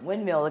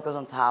windmill that goes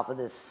on top of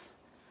this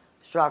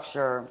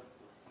structure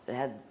that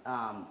had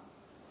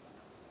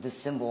this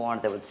symbol on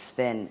it that would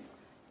spin.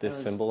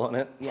 This symbol on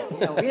it? Yeah,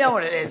 you know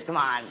what it is, come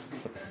on.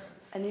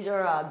 And these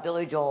are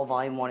Billy Joel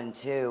Volume 1 and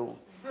 2.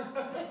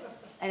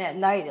 And at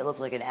night, it looked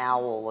like an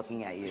owl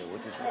looking at you,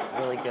 which is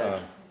really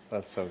good.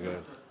 That's so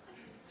good.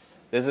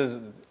 This is,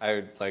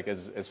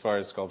 as far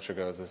as sculpture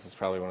goes, this is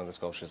probably one of the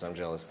sculptures I'm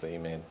jealous that you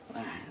made.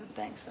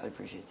 Thanks, I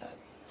appreciate that.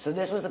 So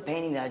this was a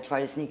painting that I tried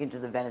to sneak into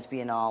the Venice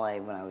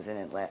Biennale when I was in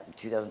it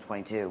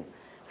 2022,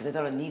 because I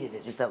thought I needed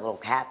it, just that little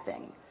cat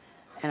thing.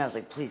 And I was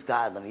like, please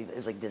God, let me, it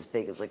was like this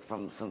big, it was like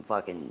from some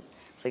fucking,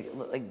 it's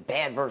like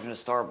bad version of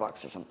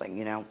Starbucks or something,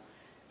 you know?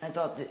 And I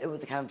thought that it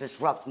would kind of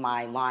disrupt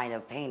my line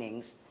of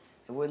paintings.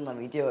 It wouldn't let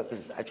me do it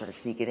because I tried to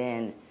sneak it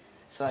in.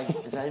 So I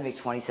just decided to make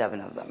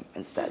 27 of them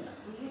instead.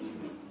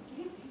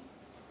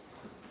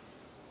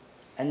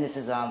 And this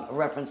is a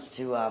reference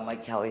to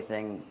Mike Kelly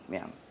thing,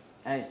 yeah.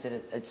 And I just did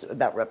it, it's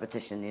about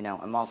repetition, you know.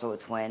 I'm also a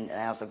twin, and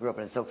I also grew up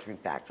in a silkscreen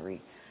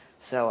factory.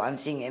 So I'm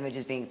seeing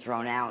images being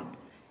thrown out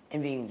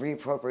and being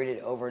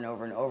reappropriated over and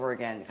over and over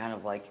again, kind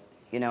of like,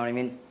 you know what I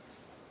mean?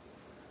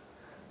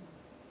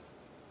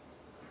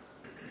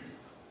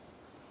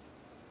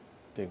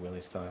 Big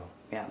Willie style.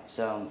 Yeah,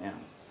 so, yeah,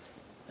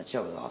 that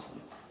show was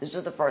awesome. This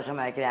was the first time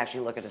I could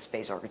actually look at a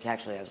space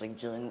architecturally. I was like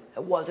dealing,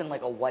 it wasn't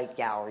like a white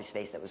gallery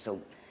space that was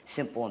so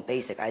simple and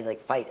basic. I'd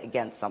like fight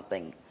against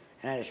something,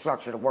 and I had a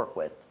structure to work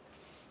with.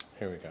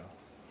 Here we go.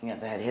 Yeah,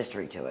 that had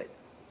history to it.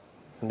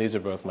 And these are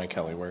both my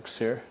Kelly works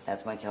here.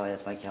 That's my Kelly,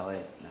 that's my Kelly.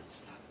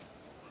 That's...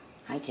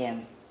 Hi,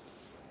 Tim.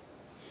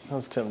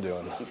 How's Tim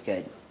doing? He's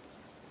good.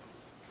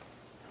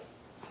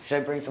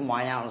 Should I bring some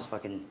wine out?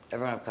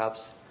 Everyone have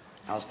cups?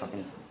 I was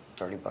fucking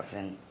 $30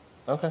 in.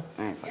 Okay.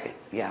 All right, fuck it.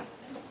 Yeah.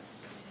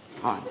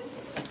 Hold on.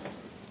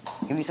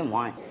 Give me some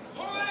wine.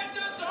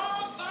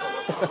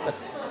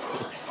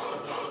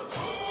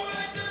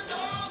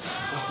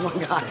 Oh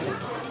my God.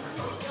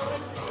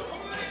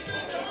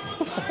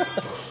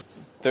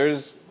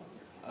 There's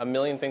a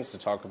million things to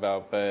talk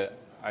about, but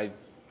I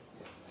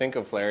think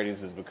of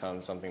Flaherty's has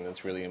become something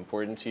that's really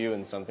important to you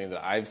and something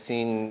that I've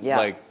seen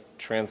like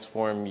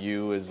transform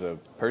you as a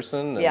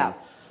person. And,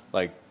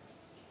 like,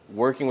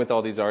 working with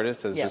all these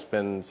artists has just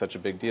been such a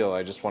big deal.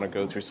 I just want to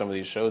go through some of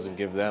these shows and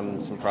give them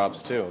some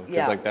props too,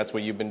 because like that's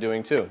what you've been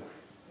doing too.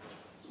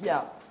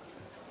 Yeah.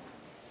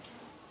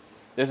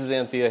 This is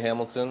Anthea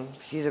Hamilton.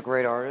 She's a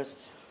great artist.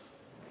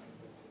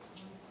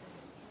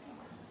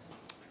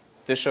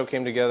 This show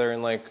came together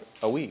in like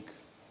a week.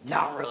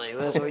 Not really.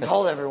 That's what we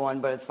told everyone,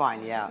 but it's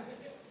fine, yeah.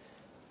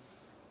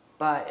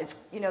 But it's,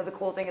 you know, the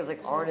cool thing is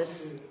like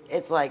artists,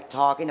 it's like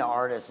talking to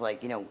artists,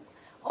 like, you know,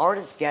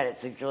 artists get it.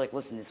 So if you're like,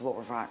 listen, this is what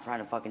we're trying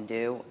to fucking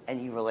do,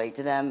 and you relate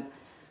to them,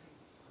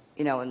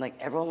 you know, and like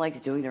everyone likes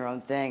doing their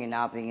own thing and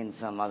not being in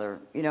some other,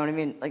 you know what I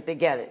mean? Like they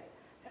get it.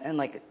 And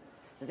like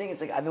the thing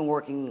is like I've been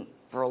working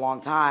for a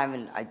long time,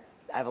 and I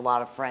have a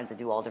lot of friends that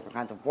do all different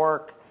kinds of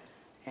work,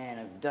 and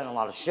I've done a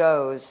lot of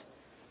shows.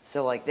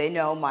 So like they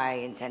know my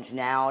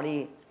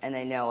intentionality, and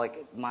they know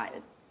like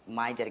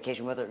my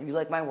dedication, whether you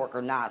like my work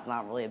or not. It's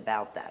not really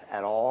about that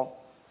at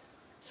all.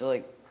 So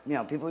like, you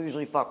know, people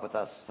usually fuck with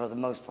us for the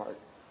most part.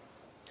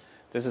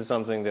 This is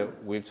something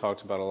that we've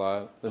talked about a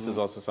lot. This is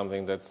also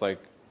something that's like,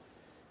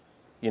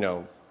 you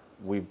know,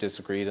 we've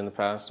disagreed in the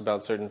past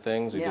about certain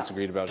things. We've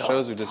disagreed about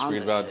shows. We've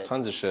disagreed about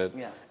tons of shit.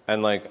 Yeah.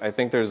 And like, I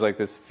think there's like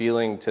this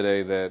feeling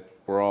today that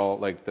we're all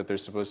like, that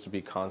there's supposed to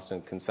be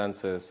constant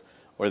consensus,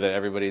 or that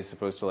everybody's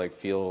supposed to like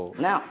feel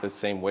the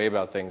same way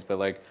about things. But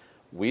like,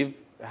 we've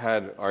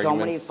had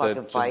arguments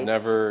that just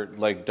never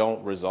like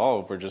don't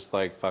resolve. We're just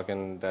like,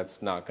 fucking,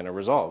 that's not going to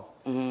resolve.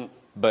 Mm-hmm.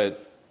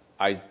 But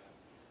I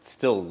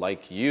still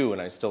like you,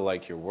 and I still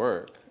like your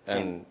work. Same.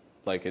 And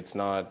like, it's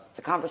not... It's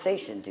a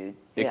conversation, dude.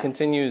 It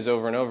continues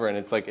over and over, and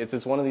it's like, it's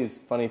just one of these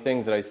funny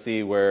things that I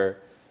see where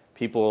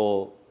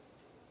people...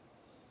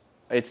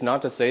 It's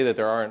not to say that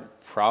there aren't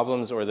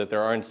problems or that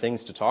there aren't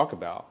things to talk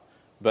about,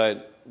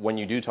 But when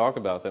you do talk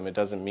about them, it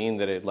doesn't mean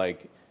that it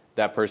like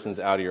that person's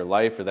out of your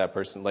life or that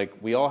person, like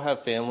we all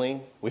have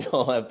family. We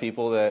all have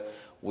people that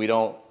we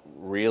don't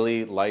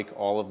really like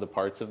all of the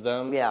parts of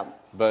them. Yeah.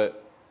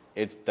 But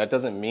that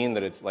doesn't mean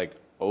that it's like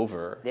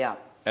over. Yeah.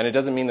 And it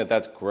doesn't mean that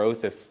that's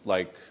growth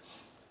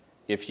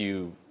if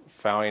you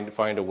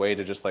find a way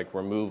to just like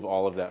remove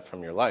all of that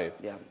from your life.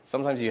 Yeah.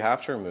 Sometimes you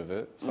have to remove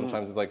it.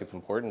 Sometimes it's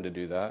important to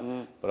do that.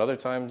 But other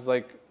times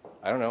like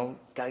I don't know.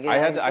 Gotta get I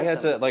out of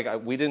had the to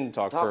like we didn't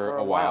talk for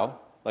a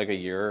while, like a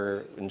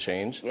year and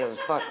change. Yeah, it was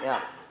fucked.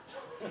 Yeah.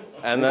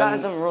 And we got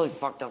into then some really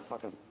fucked up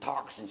fucking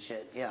talks and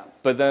shit. Yeah.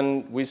 but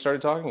then we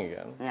started talking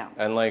again. Yeah.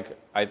 And like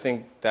I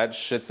think that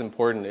shit's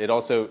important. It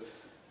also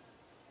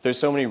there's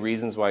so many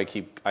reasons why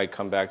I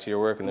come back to your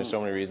work, and there's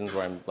so many reasons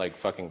why I'm like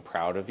fucking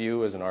proud of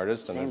you as an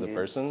artist and Same, as a dude.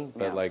 person.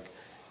 But Yeah. like,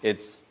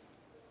 it's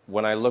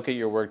when I look at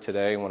your work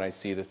today, and when I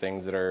see the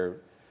things that are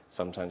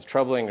sometimes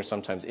troubling or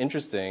sometimes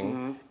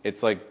interesting,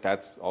 it's like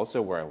that's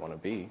also where I want to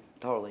be.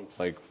 Totally.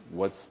 Like,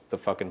 what's the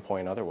fucking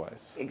point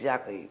otherwise?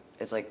 Exactly.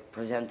 It's like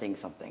presenting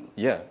something.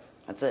 Yeah.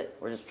 That's it.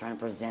 We're just trying to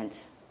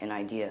present an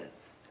idea.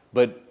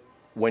 But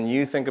when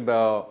you think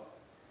about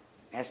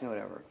Ask me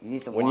whatever. You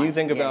need some When wine. you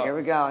think Yeah, about- here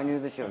we go. I knew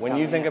this shit was when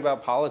you coming. think Yeah.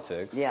 about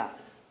politics, Yeah.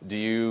 do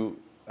you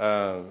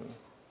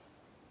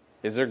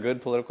is there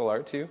good political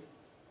art to you?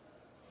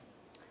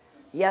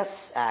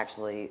 Yes,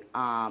 actually.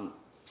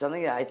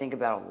 Something that I think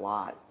about a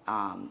lot.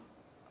 I'm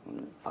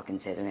gonna fucking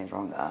say their names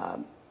wrong.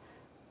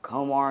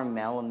 Komar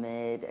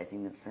Melamed, I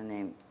think that's their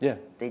name. Yeah.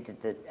 They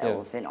did the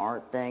elephant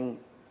art thing.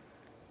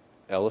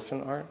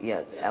 Elephant art?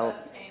 Yeah, the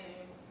elephant.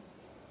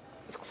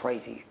 It's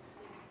crazy.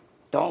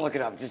 Don't look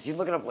it up. Just you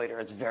look it up later.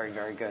 It's very,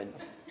 very good.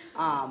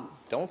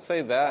 Don't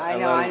say that. I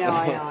and know,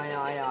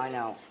 then- I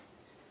know.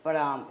 But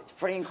it's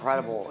pretty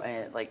incredible,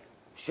 and it like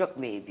shook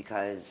me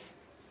because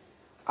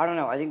I don't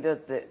know. I think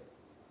that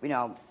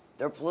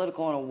they're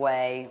political in a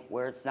way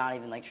where it's not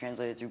even like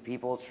translated through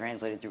people; it's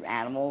translated through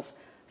animals.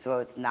 So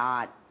it's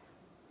not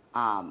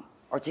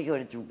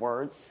articulated through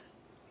words,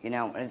 and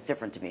it's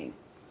different to me.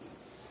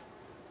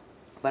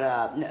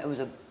 But no, it was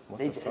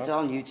it's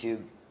on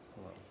YouTube.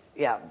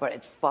 Yeah, but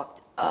it's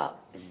fucked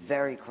up. It's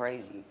very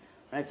crazy,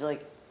 and I feel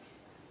like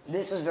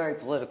this was very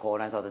political,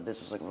 and I thought that this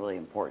was like really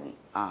important.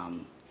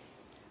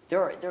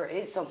 There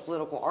is some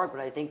political art,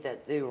 but I think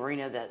that the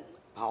arena that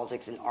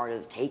politics and art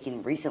have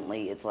taken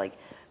recently, it's like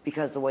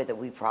because the way that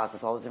we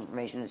process all this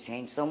information has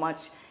changed so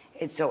much,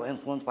 it's so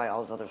influenced by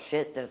all this other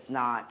shit that it's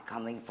not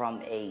coming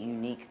from a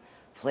unique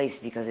place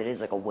because it is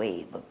like a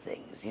wave of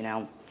things,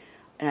 And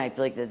I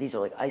feel like that these are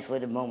like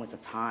isolated moments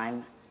of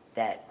time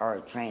that are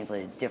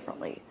translated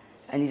differently.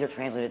 And these are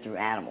translated through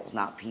animals,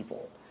 not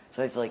people.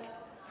 So I feel like,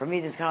 for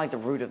me, this is kind of like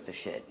the root of the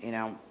shit,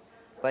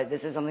 But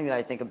this is something that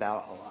I think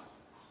about a lot.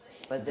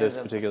 But This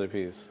particular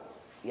piece.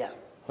 Yeah,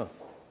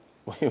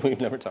 We've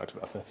never talked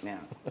about this. yeah.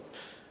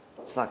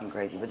 It's fucking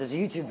crazy. But there's a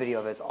YouTube video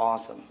of it. It's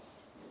awesome.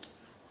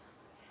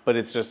 But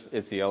it's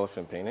the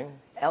elephant painting.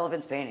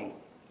 Elephants painting.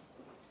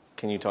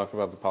 Can you talk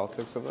about the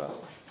politics of that?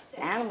 It's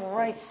animal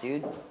rights,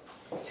 dude.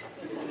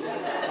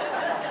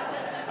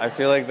 I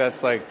feel like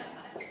that's like,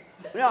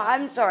 No,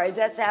 I'm sorry.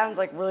 That sounds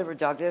like really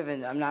reductive,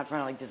 and I'm not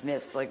trying to like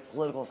dismiss like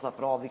political stuff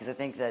at all because I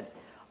think that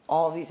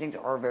all of these things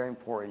are very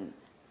important.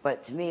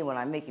 But to me, when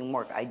I'm making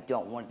work, I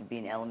don't want it to be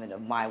an element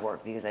of my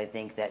work because I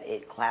think that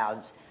it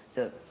clouds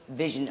the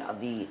vision of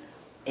the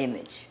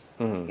image.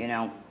 Because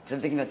I'm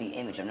thinking about the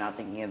image. I'm not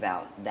thinking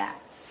about that.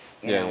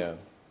 You know? yeah.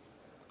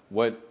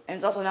 What? And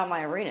it's also not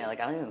my arena. Like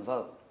I don't even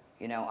vote.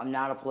 I'm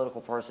not a political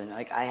person.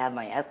 Like I have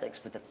my ethics,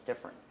 but that's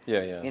different.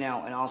 Yeah.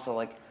 And also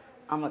like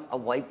I'm like a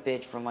white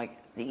bitch from like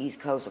the East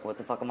Coast. Like what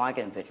the fuck am I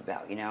gonna bitch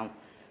about?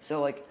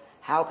 So like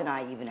how can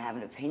I even have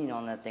an opinion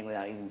on that thing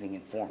without even being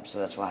informed? So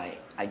that's why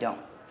I don't.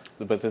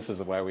 But this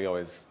is why we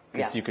always.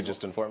 Because Yeah. you could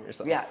just inform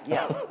yourself. Yeah.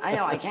 I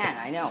know I can.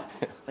 I know.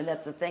 But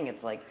that's the thing.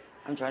 It's like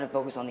I'm trying to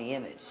focus on the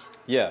image.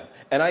 Yeah,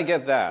 and I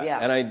get that. Yeah.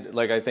 And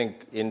I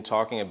think in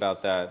talking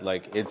about that,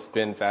 like it's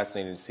been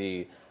fascinating to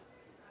see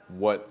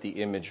what the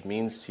image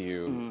means to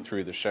you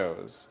through the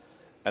shows.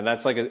 And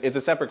that's like it's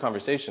a separate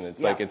conversation.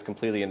 It's like it's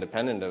completely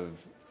independent of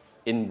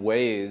in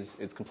ways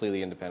it's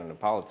completely independent of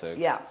politics.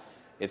 Yeah.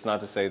 It's not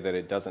to say that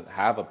it doesn't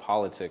have a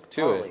politic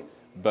to Totally. it,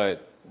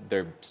 but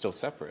they're still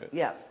separate.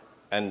 Yeah.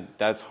 And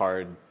that's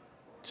hard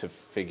to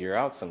figure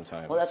out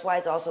sometimes. Well, that's why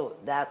it's also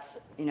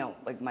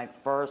like my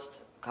first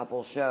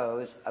couple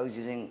shows, I was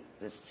using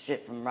this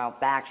shit from Ralph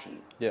Bakshi.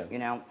 Yeah.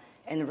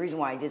 And the reason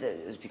why I did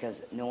it was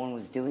because no one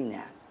was doing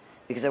that.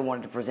 Because I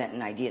wanted to present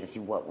an idea to see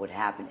what would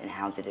happen and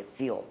how did it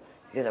feel.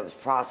 Because I was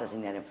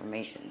processing that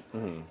information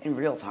in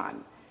real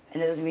time.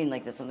 And that doesn't mean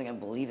like that's something I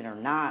believe in or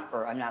not,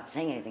 or I'm not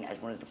saying anything. I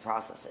just wanted to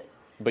process it.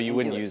 But you and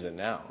wouldn't do it. use it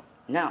now.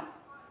 No.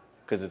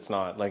 Because it's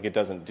not, like it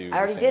doesn't do I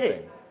already the same did thing.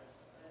 it.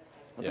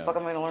 What Yeah. the fuck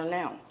am I going to learn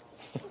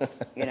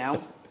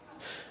now?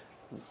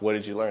 What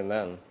did you learn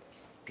then?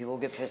 People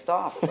get pissed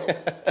off.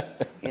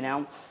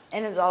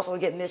 And it's also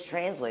get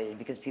mistranslated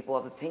because people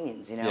have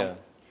opinions, Yeah.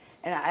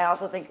 And I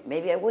also think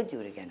maybe I would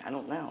do it again. I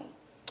don't know.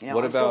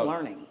 What I'm still about-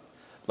 learning.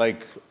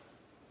 Like,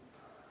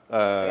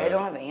 I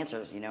don't have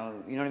answers, you know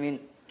what I mean?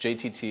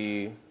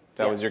 JTT,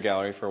 that was Yes. your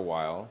gallery for a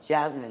while.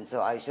 Jasmine,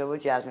 so I showed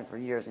with Jasmine for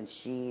years, and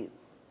she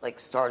like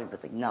started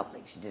with like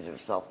nothing. She did it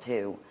herself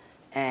too,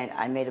 and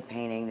I made a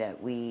painting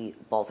that we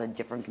both had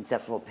different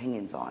conceptual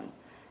opinions on,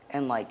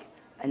 and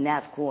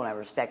that's cool, and I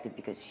respect it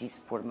because she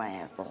supported my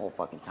ass the whole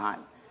fucking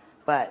time.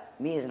 But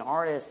me as an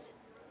artist,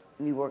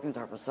 me working with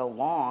her for so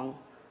long,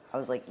 I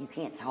was like, you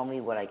can't tell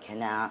me what I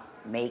cannot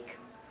make,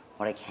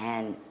 what I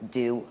can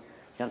do. You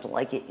don't have to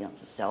like it, you don't have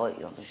to sell it,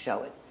 you don't have to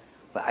show it.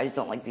 But I just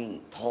don't like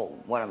being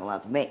told what I'm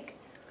allowed to make,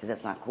 because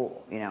that's not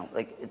cool, you know?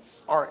 Like,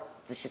 it's art.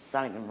 This shit's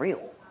not even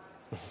real.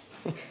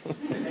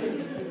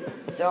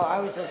 So I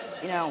was just,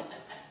 you know,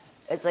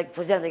 it's like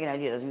presenting an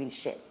idea doesn't mean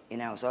shit, you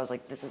know? So I was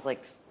like, this is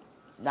like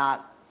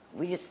not,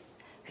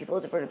 people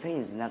have different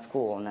opinions, and that's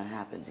cool, and that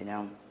happens, you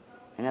know?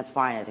 And that's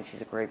fine. I think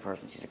she's a great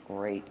person. She's a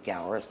great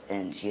gallerist,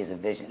 and she has a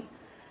vision.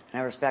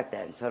 And I respect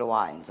that, and so do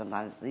I. And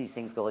sometimes these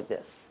things go like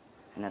this,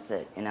 and that's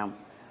it, you know?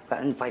 I've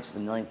gotten in fights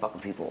with a million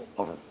fucking people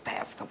over the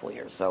past couple of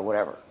years, so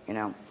whatever, you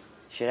know?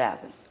 Shit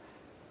happens.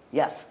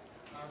 Yes?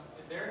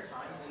 Is there a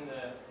time in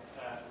the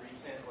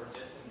recent or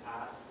distant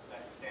past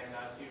that stands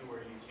out to you where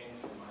you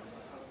changed your mind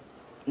about something?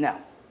 No.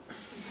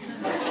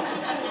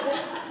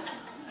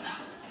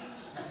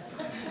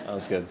 That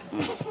was good.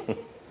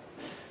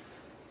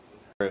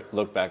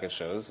 Look back at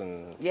shows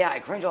and... Yeah, I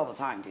cringe all the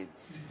time, dude.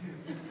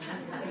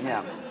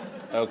 Yeah.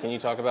 Oh, can you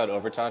talk about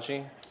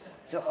Overtachi?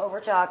 So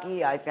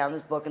Overtachi, I found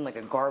this book in like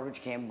a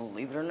garbage can,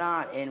 believe it or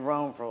not, in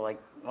Rome for like,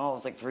 it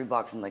was like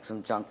 $3 in like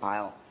some junk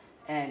pile.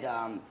 And it's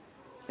an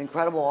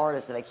incredible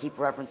artist that I keep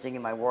referencing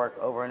in my work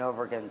over and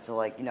over again. So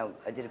like, you know,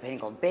 I did a painting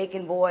called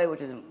Bacon Boy,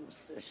 which is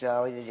a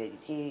show. I did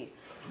JDT.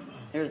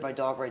 Here's my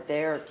dog right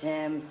there,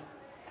 Tim.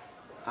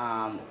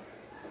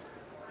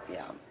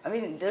 Yeah, I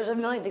mean, there's a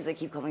million things I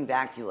keep coming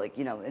back to. Like,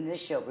 you know, in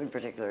this show in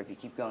particular, if you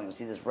keep going, you'll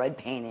see this red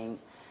painting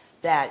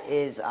that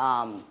is, you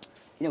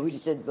know, we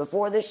just did,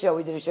 before this show,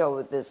 we did a show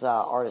with this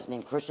artist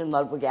named Christian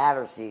Ludwig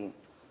Attersee,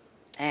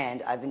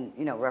 and I've been,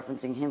 you know,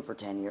 referencing him for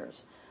 10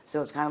 years.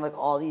 So it's kind of like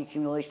all the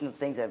accumulation of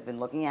things I've been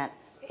looking at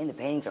in the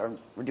paintings,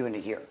 we're doing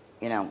it here,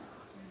 you know.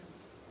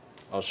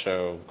 I'll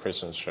show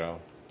Christian's show.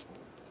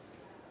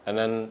 And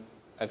then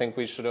I think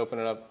we should open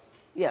it up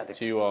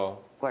to you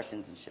all.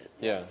 Questions and shit.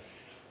 Yeah.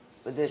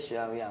 With this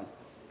show, yeah.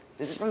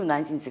 This is from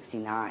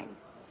 1969.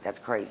 That's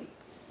crazy,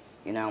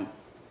 you know?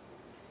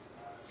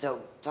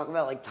 So, talk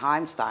about, like,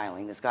 time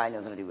styling. This guy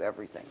knows how to do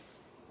everything.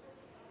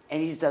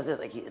 And he just does it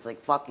like, it's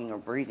like fucking or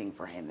breathing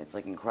for him. It's,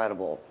 like,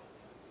 incredible.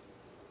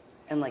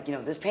 And, like, you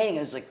know, this painting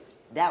is, like,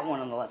 that one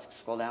on the left.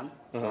 Scroll down.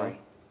 Sorry.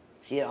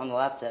 See it on the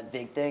left, that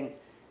big thing?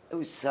 It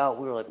was so,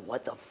 we were like,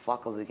 what the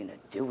fuck are we going to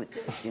do with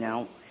this, you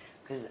know?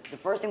 Because the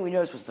first thing we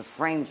noticed was the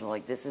frames were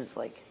like, this is,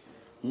 like,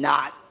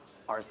 not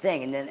our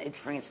thing, and then it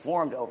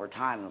transformed over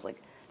time. It was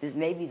like, this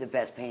may be the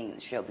best painting in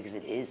the show because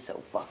it is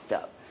so fucked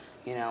up,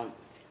 you know?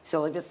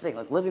 So, like, that's the thing,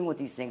 like, living with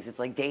these things, it's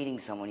like dating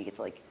someone. You get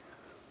to, like,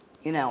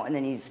 you know, and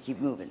then you just keep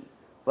moving.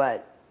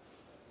 But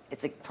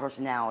it's like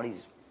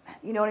personalities,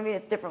 you know what I mean?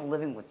 It's different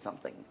living with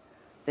something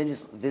than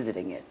just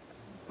visiting it.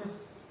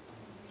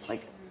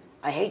 Like,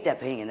 I hate that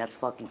painting, and that's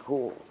fucking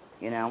cool,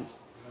 you know?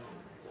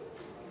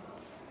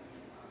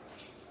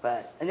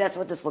 But, and that's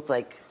what this looked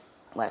like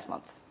last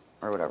month,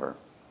 or whatever,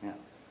 yeah.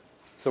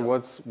 So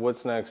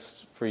what's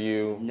next for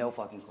you? No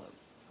fucking clue.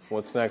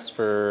 What's next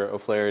for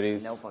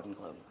O'Flaherty's? No fucking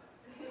clue.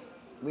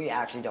 We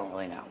actually don't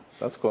really know.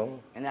 That's cool.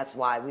 And that's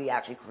why we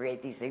actually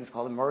create these things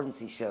called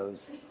emergency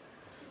shows.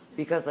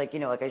 Because, like, you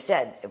know, like I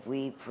said, if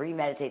we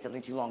premeditate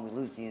something too long, we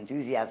lose the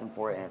enthusiasm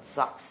for it, and it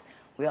sucks.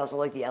 We also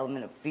like the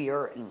element of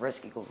fear, and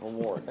risk equals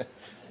reward.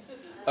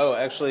 Oh,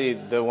 actually,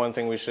 the one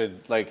thing we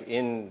should, like,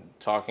 in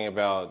talking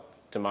about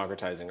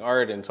democratizing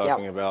art and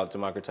talking about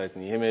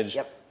democratizing the image,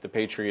 the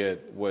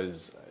Patriot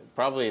was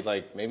probably,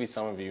 like, maybe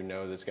some of you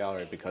know this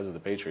gallery because of the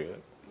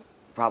Patriot.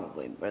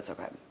 Probably, but it's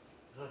okay.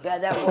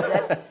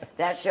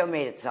 That show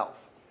made itself,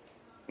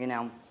 you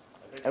know?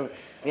 I love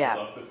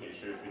the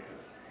Patriot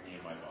because me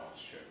and my boss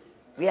shared.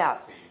 Yeah,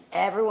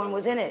 everyone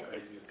was in it.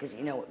 Because,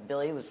 you know,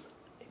 Billy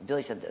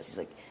said this. He's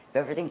like, if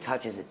everything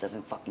touches, it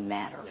doesn't fucking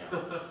matter.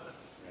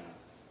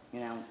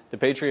 You know? The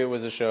Patriot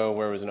was a show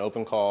where it was an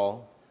open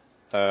call.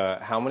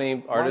 How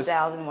many artists?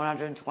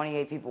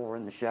 1,128 people were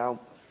in the show.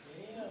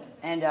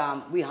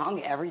 And we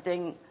hung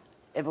everything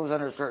if it was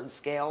under a certain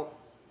scale,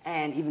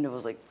 and even if it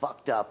was like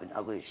fucked up and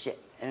ugly as shit,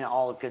 and it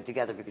all looked good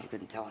together because you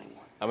couldn't tell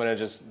anymore.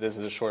 This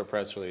is a short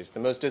press release. The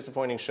most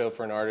disappointing show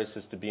for an artist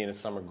is to be in a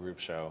summer group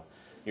show.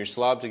 You're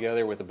slobbed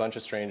together with a bunch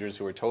of strangers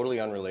who are totally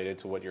unrelated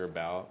to what you're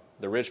about.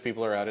 The rich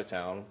people are out of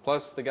town.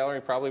 Plus, the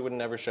gallery probably would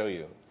never show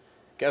you.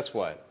 Guess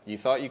what? You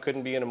thought you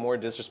couldn't be in a more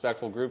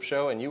disrespectful group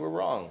show, and you were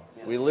wrong.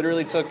 We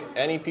literally took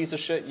any piece of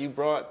shit you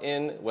brought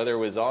in, whether it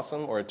was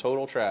awesome or a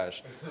total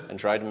trash, and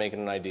tried to make it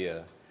an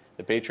idea.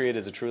 The Patriot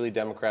is a truly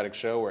democratic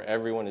show where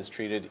everyone is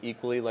treated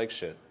equally like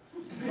shit.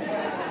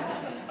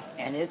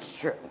 And it's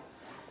true.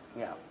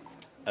 Yeah.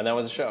 And that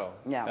was a show.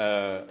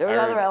 Yeah. There were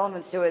other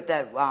elements to it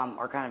that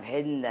are kind of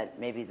hidden that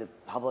maybe the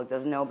public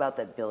doesn't know about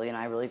that Billy and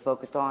I really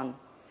focused on.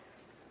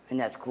 And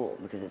that's cool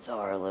because it's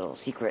our little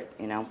secret,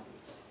 you know?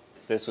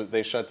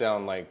 They shut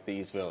down like the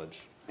East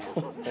Village.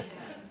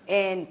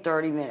 In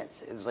 30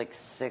 minutes. It was like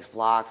 6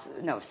 blocks.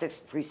 No, 6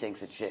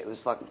 precincts and shit. It was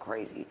fucking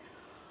crazy.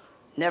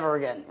 Never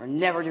again. We're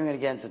never doing it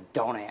again, so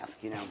don't ask,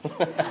 you know?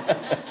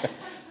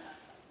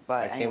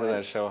 But I came to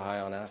that show high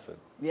on acid.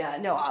 Yeah,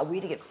 no, we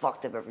had to get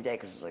fucked up every day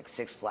because it was like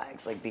Six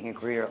Flags, like being a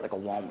greeter at like a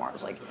Walmart. It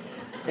was like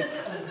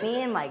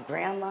me and my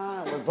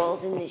grandma were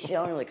both in this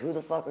show, and you're like, who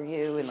the fuck are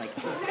you? And like,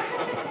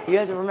 you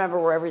have to remember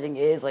where everything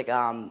is, like,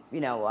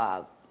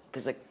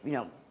 because like,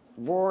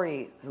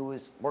 Rory, who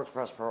worked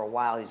for us for a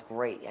while, he's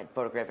great. He had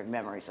photographic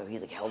memory, so he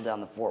like held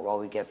down the fort while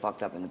we'd get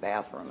fucked up in the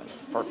bathroom, and it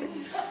was perfect.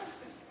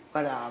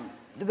 But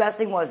the best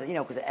thing was,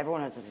 because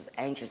everyone has this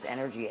anxious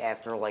energy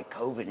after like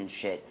COVID and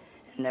shit,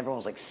 and everyone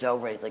was like so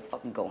ready to like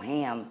fucking go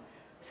ham.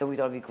 So we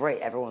thought it'd be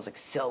great. Everyone was like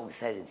so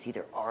excited to see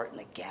their art in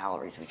the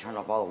gallery, so we turned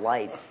off all the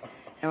lights. And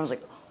everyone was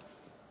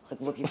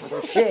like looking for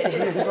their shit.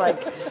 And it was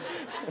like,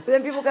 but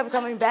then people kept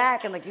coming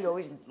back, and like you'd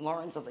always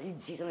learn something.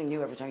 You'd see something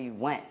new every time you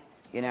went,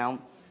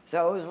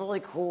 So it was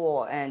really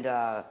cool, and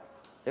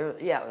it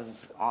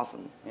was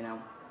awesome,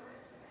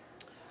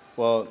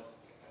 Well,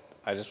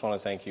 I just want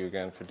to thank you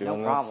again for doing this.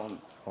 No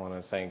problem. I want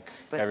to thank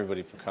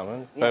everybody for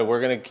coming. Yeah. But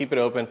we're going to keep it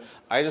open.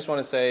 I just want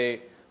to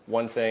say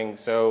one thing.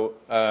 So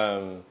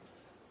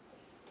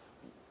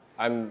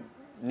I'm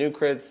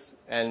NewCrits,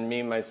 and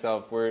me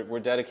myself, we're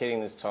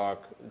dedicating this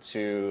talk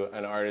to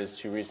an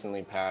artist who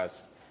recently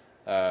passed.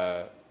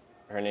 Her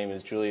name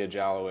is Julia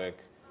Jalowick.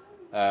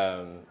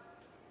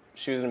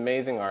 She was an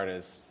amazing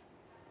artist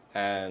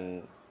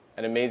and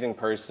an amazing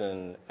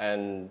person,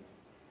 and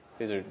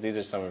these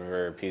are some of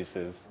her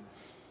pieces.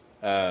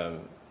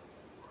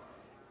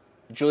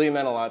 Julia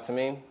meant a lot to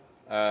me.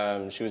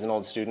 She was an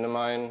old student of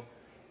mine.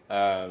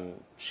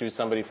 She was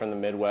somebody from the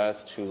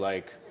Midwest who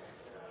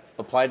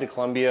applied to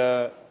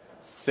Columbia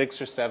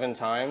 6 or 7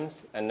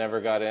 times and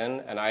never got in,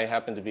 and I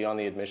happened to be on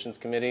the admissions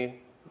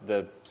committee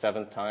the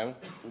 7th time.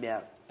 Yeah.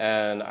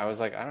 And I was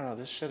like, I don't know,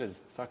 this shit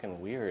is fucking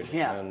weird.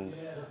 Yeah.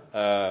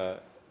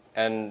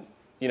 And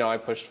I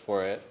pushed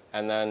for it,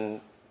 and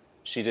then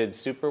she did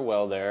super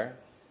well there,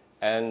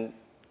 and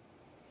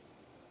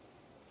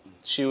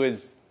she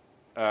was,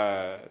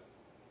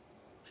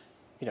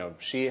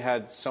 she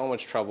had so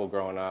much trouble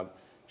growing up.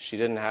 She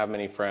didn't have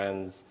many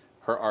friends.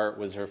 Her art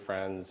was her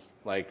friends.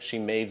 She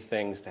made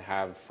things to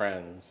have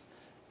friends.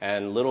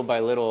 And little by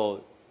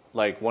little,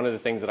 one of the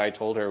things that I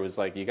told her was,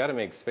 you got to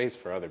make space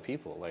for other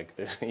people.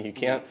 You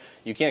can't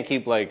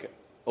keep,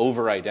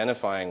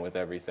 over-identifying with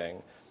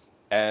everything.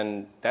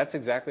 And that's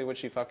exactly what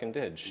she fucking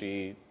did.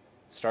 She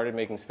started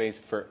making space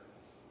for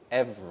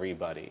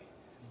everybody.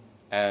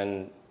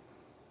 And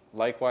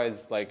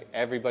likewise,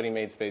 everybody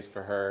made space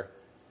for her.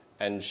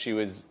 And she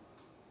was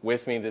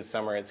with me this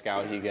summer at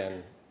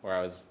Skowhegan, where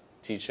I was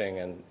teaching,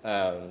 and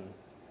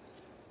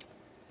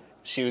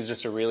she was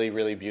just a really,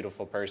 really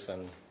beautiful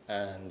person,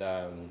 and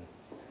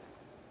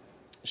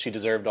she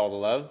deserved all the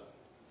love.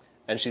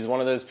 And she's one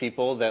of those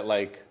people that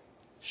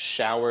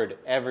showered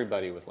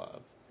everybody with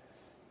love.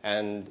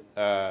 And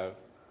a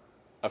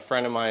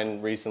friend of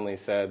mine recently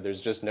said,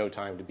 "There's just no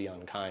time to be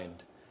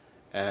unkind,"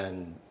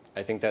 and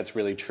I think that's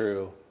really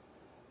true.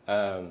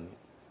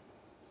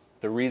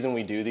 The reason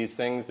we do these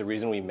things, the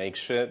reason we make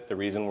shit, the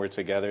reason we're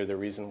together, the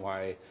reason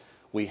why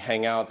we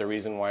hang out, the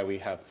reason why we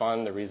have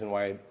fun, the reason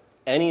why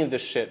any of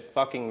this shit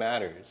fucking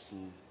matters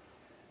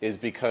is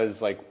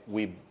because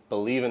we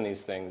believe in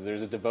these things.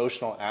 There's a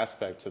devotional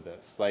aspect to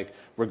this.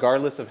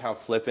 Regardless of how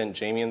flippant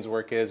Jamian's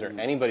work is or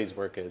anybody's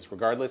work is,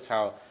 regardless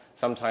how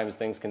sometimes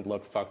things can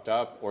look fucked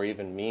up or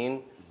even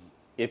mean,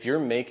 if you're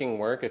making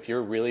work, if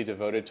you're really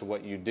devoted to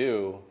what you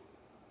do,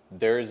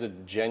 there's a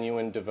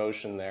genuine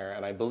devotion there,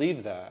 and I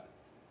believe that.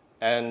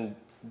 And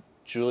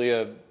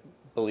Julia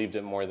believed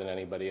it more than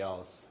anybody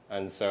else.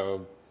 And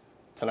so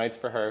tonight's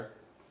for her.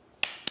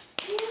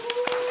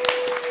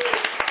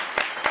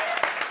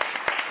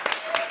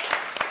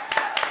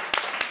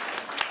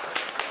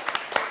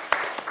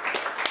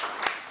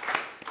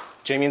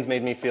 Jamian's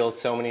made me feel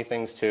so many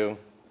things too.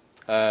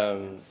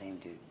 Same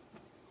dude.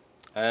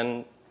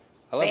 And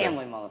I love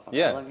family, her. motherfucker.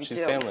 Yeah, I love you she's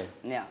too. family.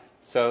 Yeah.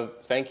 So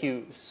thank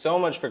you so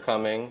much for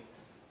coming.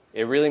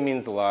 It really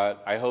means a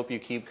lot. I hope you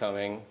keep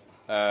coming.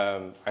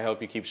 I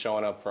hope you keep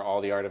showing up for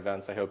all the art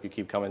events. I hope you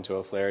keep coming to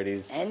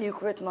O'Flaherty's. And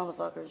NewCrits,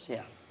 motherfuckers.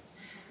 Yeah.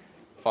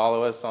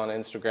 Follow us on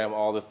Instagram,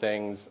 all the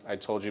things. I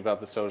told you about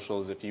the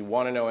socials. If you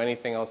want to know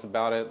anything else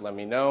about it, let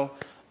me know.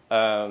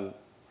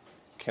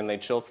 Can they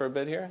chill for a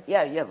bit here?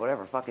 Yeah,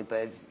 whatever. Fuck it.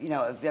 But, if you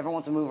ever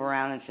want to move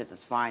around and shit,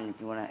 that's fine. If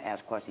you want to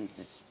ask questions,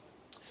 just...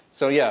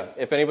 So, yeah,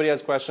 if anybody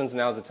has questions,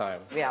 now's the time.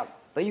 Yeah,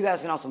 but you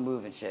guys can also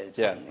move and shit. It's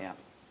Yeah. fine, yeah.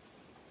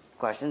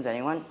 Questions,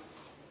 anyone?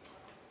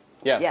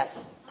 Yeah. Yes.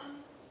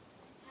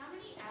 How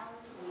many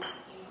hours a week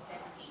do you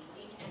spend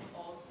painting, and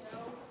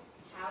also,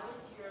 how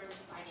has your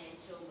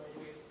financial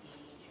literacy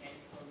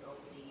transformed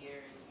over the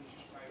years since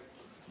you started?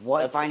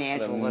 What That's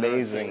financial an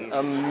literacy?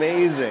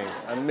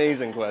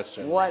 amazing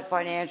question. What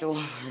financial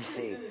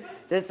literacy?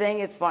 The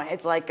thing, it's fun.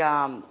 It's like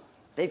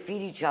they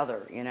feed each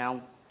other,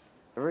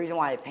 the reason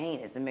why I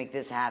paint is to make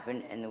this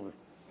happen, and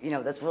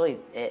that's really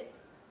it,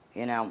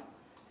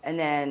 And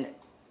then,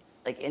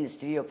 like in the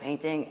studio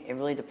painting, it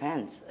really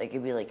depends. Like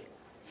it'd be like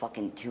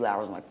fucking 2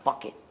 hours. I'm like,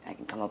 fuck it, I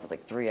can come up with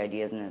like 3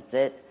 ideas and that's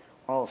it.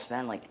 Or I'll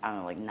spend like I don't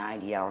know, like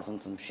 90 hours on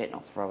some shit and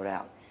I'll throw it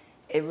out.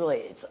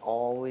 It's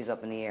always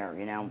up in the air,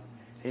 It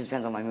just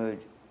depends on my mood.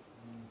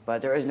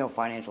 But there is no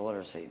financial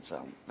literacy, so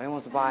if anyone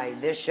wants to buy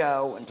this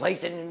show and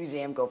place it in a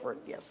museum, go for it.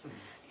 Yes.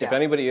 If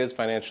anybody is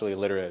financially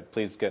literate,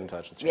 please get in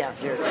touch with you. Yeah,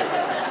 seriously.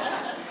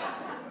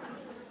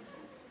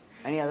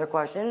 Any other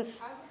questions?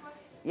 I have a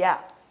question. Yeah.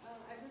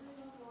 I really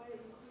love the way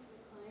that you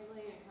speak so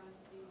plainly and it kind of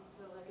speaks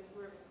to like a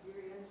sort of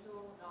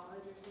experiential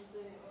knowledge or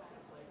something. It kind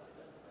of like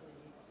doesn't really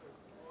need sort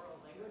of oral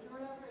language or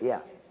whatever.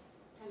 Yeah. Like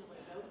kind of like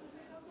gnosis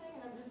or something.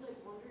 And I'm just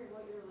like wondering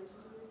what your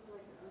relationship is to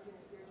like religion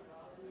or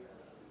spirituality or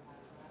like if you have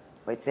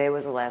that. Wait, say it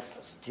was the last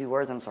 2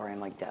 words. I'm sorry,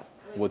 I'm like deaf.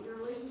 Like your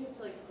relationship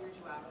to like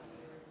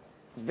spirituality or...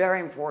 It's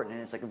very important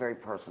and it's like a very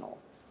personal.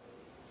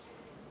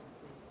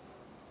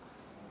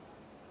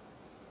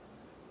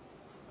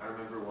 I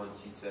remember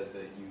once you said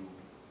that you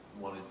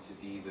wanted to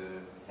be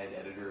the head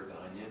editor of The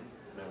Onion,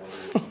 and I wonder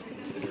if you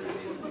consider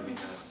maybe doing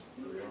that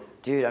for real.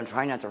 Dude, I'm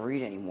trying not to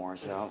read anymore,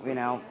 so, I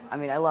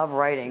mean, I love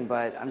writing,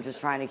 but I'm just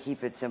trying to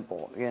keep it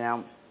simple,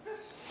 So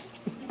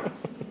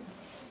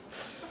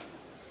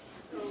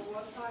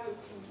what are you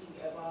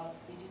thinking about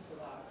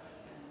digital art?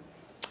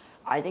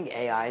 I think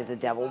AI is the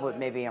devil, but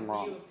maybe I'm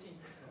wrong.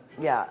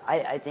 Yeah,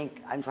 I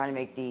think I'm trying to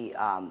make the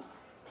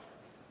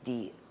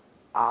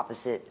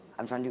opposite.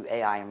 I'm trying to do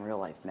AI in real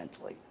life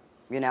mentally,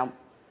 And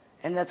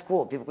that's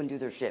cool. People can do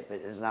their shit, but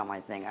it's not my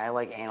thing. I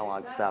like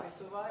analog stuff.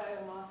 So why I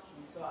am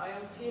asking, so I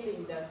am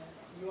feeling that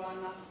you are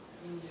not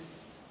in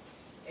this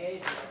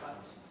area,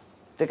 but...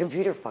 The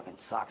computer fucking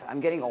sucks. I'm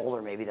getting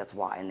older, maybe that's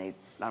why, and I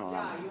don't know.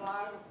 Yeah, you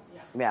are,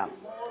 Yeah.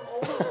 more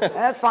older.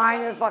 That's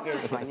fine, it's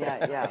fine,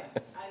 yeah.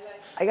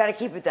 I gotta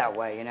keep it that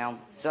way,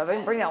 So if I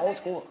can bring that old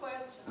school...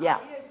 Yeah.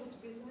 Are you a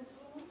good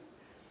businesswoman?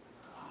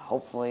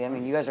 Hopefully. I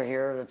mean, you guys are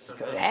here. It's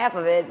half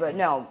of it, but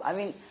no. I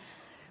mean,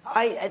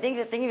 I think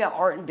that thinking about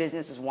art and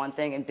business is one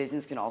thing, and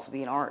business can also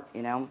be an art,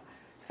 And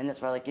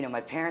that's why, like,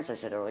 my parents, I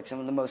said, are like some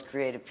of the most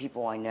creative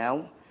people I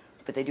know,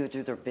 but they do it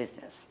through their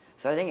business.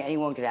 So I think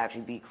anyone could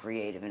actually be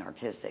creative and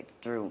artistic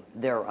through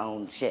their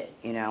own shit,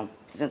 It doesn't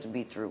have to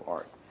be through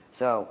art.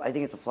 So I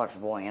think it's a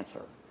flexible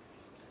answer.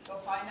 So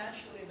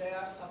financially, they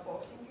are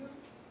supporting you?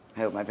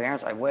 Hey, my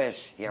parents, I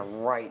wish. Yeah,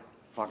 right.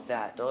 Fuck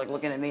that. They're like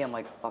looking at me, I'm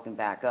like, fucking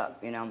back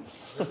up,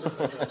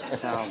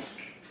 So.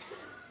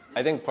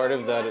 I think part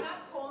of that... You are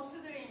not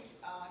considering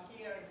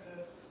here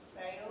the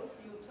sales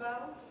you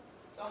tell.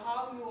 So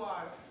how you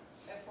are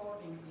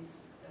affording this?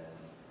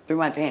 Through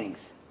my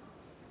paintings.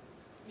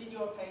 With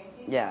your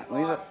painting? Yeah.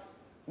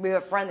 We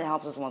have a friend that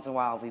helps us once in a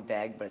while if we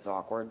beg, but it's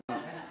awkward.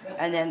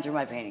 And then through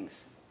my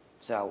paintings.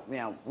 So, we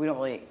don't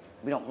really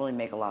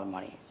make a lot of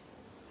money.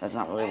 That's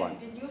not really one.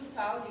 Did you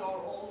sell your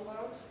old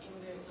works in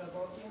the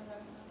Guggenheim?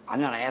 I'm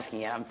not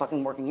asking yet. I'm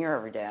fucking working here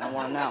every day. I don't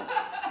want to know.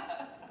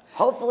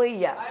 Hopefully,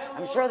 yes.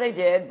 I'm sure they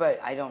did, but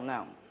I don't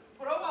know.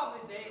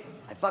 Probably they.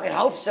 I fucking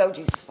hope so.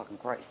 Jesus fucking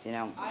Christ,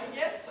 I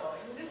guess so.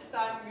 In this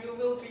time, you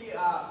will be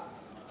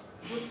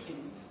good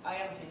things. I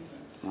am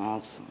thinking.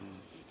 Awesome.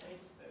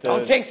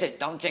 Don't jinx it.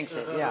 Don't jinx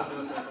it. Yeah.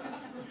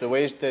 The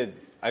ways that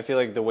I feel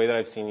like the way that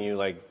I've seen you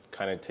like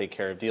kind of take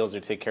care of deals or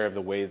take care of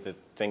the way that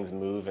things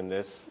move in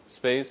this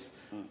space,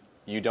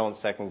 you don't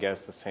second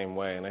guess the same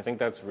way. And I think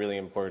that's really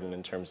important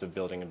in terms of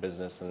building a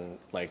business and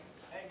like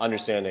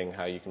understanding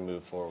how you can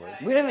move forward.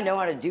 We don't even know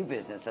how to do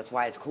business. That's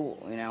why it's cool,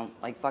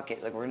 Like, fuck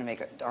it. Like, we're going to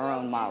make our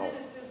own model.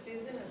 Business is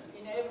business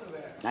in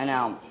everywhere. I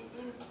know.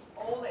 In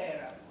all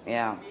eras.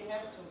 Yeah. We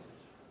have to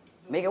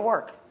make it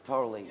work.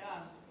 Totally. Yeah,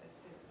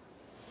 that's it.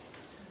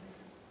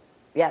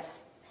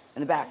 Yes.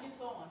 In the back. Thank you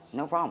so much.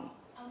 No problem.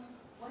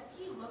 What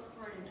do you look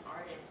for in an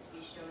artist to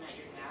be shown at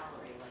your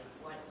gallery? Like,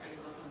 what are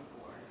you looking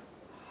for?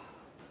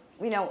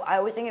 I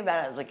always think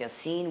about it as like a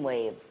scene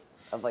wave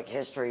of like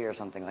history or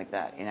something like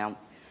that,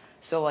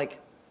 So like,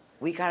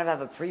 we kind of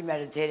have a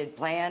premeditated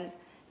plan,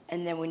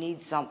 and then we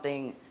need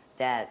something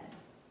that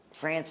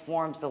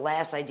transforms the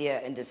last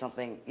idea into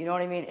something, you know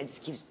what I mean? It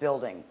just keeps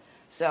building.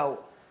 So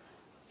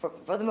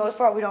for the most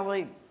part, we don't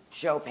really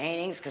show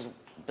paintings because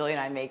Billy and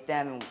I make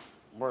them and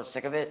we're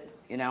sick of it,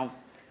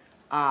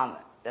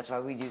 That's why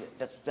we do.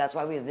 That's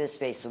why we have this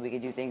space, so we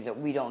can do things that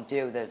we don't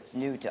do that's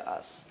new to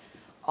us.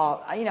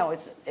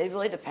 It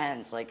really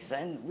depends. Like,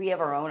 and we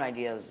have our own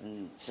ideas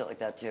and shit like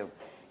that too.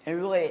 And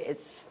really,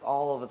 it's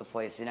all over the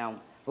place, But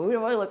we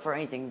don't really look for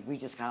anything. We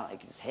just kind of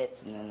like just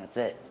hits, and then that's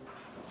it.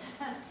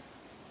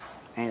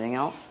 Anything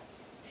else?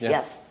 Yeah.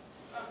 Yes.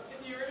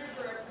 If you were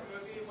to direct a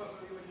movie, what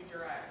movie would you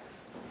direct?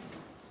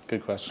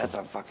 Good question. That's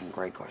a fucking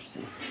great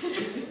question.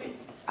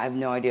 I have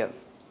no idea.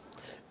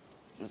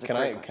 Can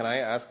I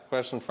ask a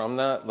question from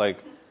that? Like,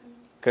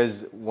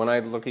 because when I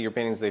look at your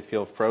paintings, they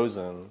feel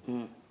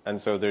frozen, and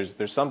so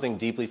there's something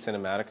deeply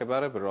cinematic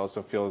about it, but it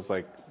also feels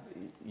like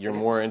you're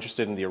more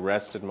interested in the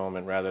arrested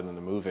moment rather than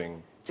the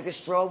moving It's like a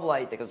strobe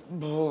light that goes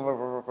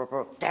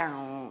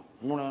down,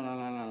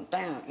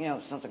 down, you know,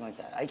 something like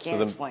that. I can't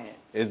explain it.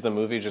 Is the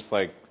movie just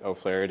like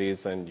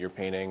O'Flaherty's and you're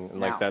painting and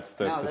like that's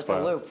the that's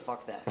spot? a loop.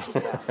 Fuck that.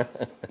 Yeah.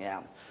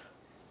 Yeah.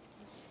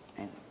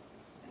 And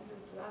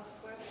the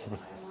last question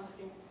I'm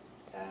asking,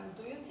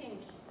 do you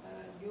think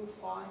you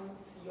find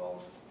your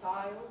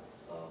style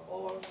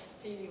or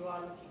still you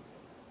are looking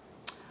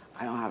for?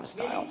 I don't have a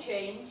style. Will it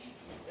change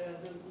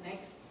the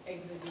next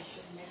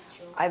exhibition, next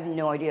show? I have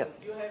no idea.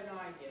 You have no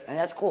idea. And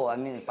that's cool. I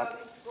mean, because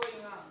it's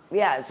going on.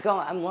 Yeah, it's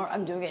going.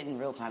 I'm doing it in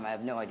real time. I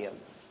have no idea.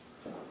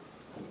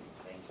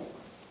 Thank you.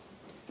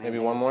 Maybe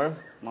one more?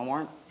 One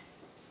more?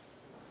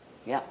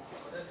 Yeah.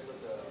 That's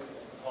with the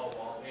Paul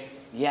Wall painting.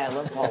 Yeah, I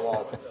love Paul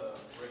Wall. With the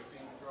brick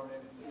being thrown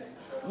in the same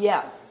show.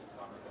 Yeah.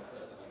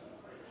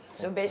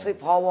 So basically,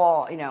 Paul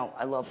Wall, you know,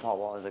 I love Paul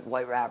Wall. He's like a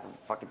white rapper from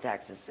fucking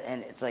Texas.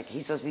 And it's like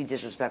he's supposed to be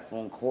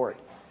disrespectful in court.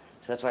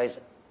 So that's why he's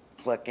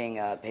flicking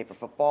paper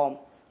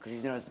football, because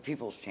he's known as the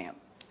people's champ.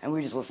 And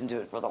we just listened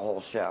to it for the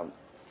whole show.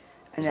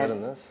 And Was that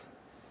in this?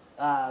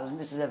 It was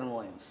Mrs. Evan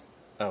Williams.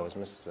 Oh, it was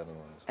Mrs. Evan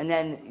Williams. And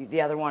then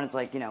the other one, it's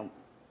like, you know,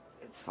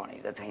 it's funny.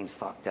 The paint's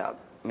fucked up.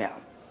 Yeah.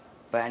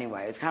 But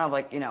anyway, it's kind of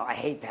like, you know, I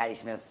hate Patti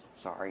Smith.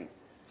 Sorry.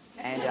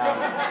 And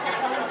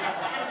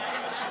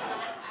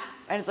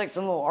and it's like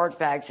some little art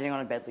fag sitting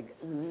on a bed, like,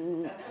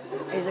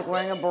 he's like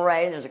wearing a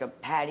beret, and there's like a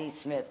Patti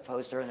Smith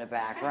poster in the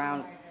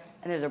background,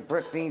 and there's a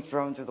brick being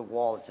thrown through the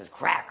wall that says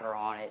cracker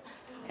on it.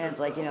 And it's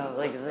like, you know,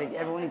 like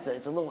everyone needs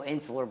it's a little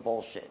insular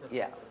bullshit.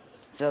 Yeah.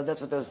 So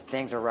that's what those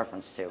things are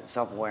referenced to,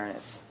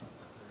 self-awareness.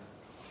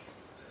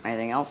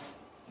 Anything else?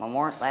 One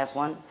more? Last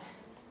one?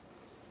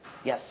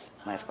 Yes,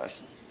 last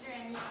question. Is there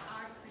any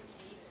art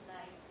critiques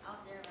like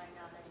out there right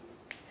now that you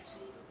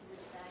actually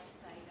respect?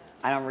 Like,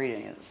 I don't read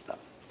any of this stuff.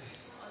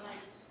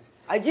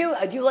 or like,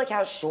 I do like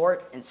how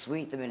short and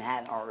sweet the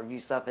Manhattan Art Review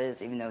stuff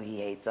is, even though he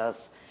hates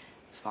us.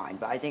 It's fine.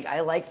 But I think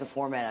I like the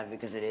format of it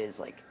because it is,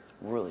 like,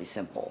 really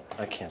simple.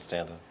 I can't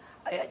stand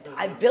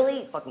it.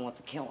 Billy fucking wants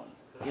to kill him,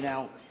 you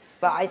know?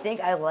 But I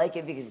think I like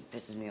it because it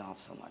pisses me off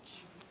so much.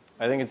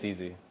 I think it's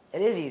easy.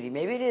 It is easy.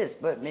 Maybe it is,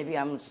 but maybe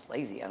I'm just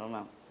lazy. I don't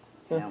know.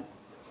 You know?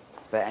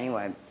 But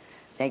anyway,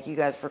 thank you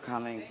guys for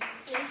coming.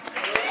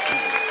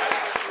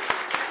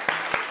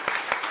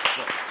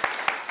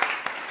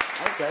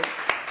 Okay.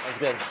 That's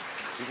good.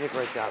 You did a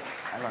great job.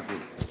 I love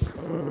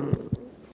you.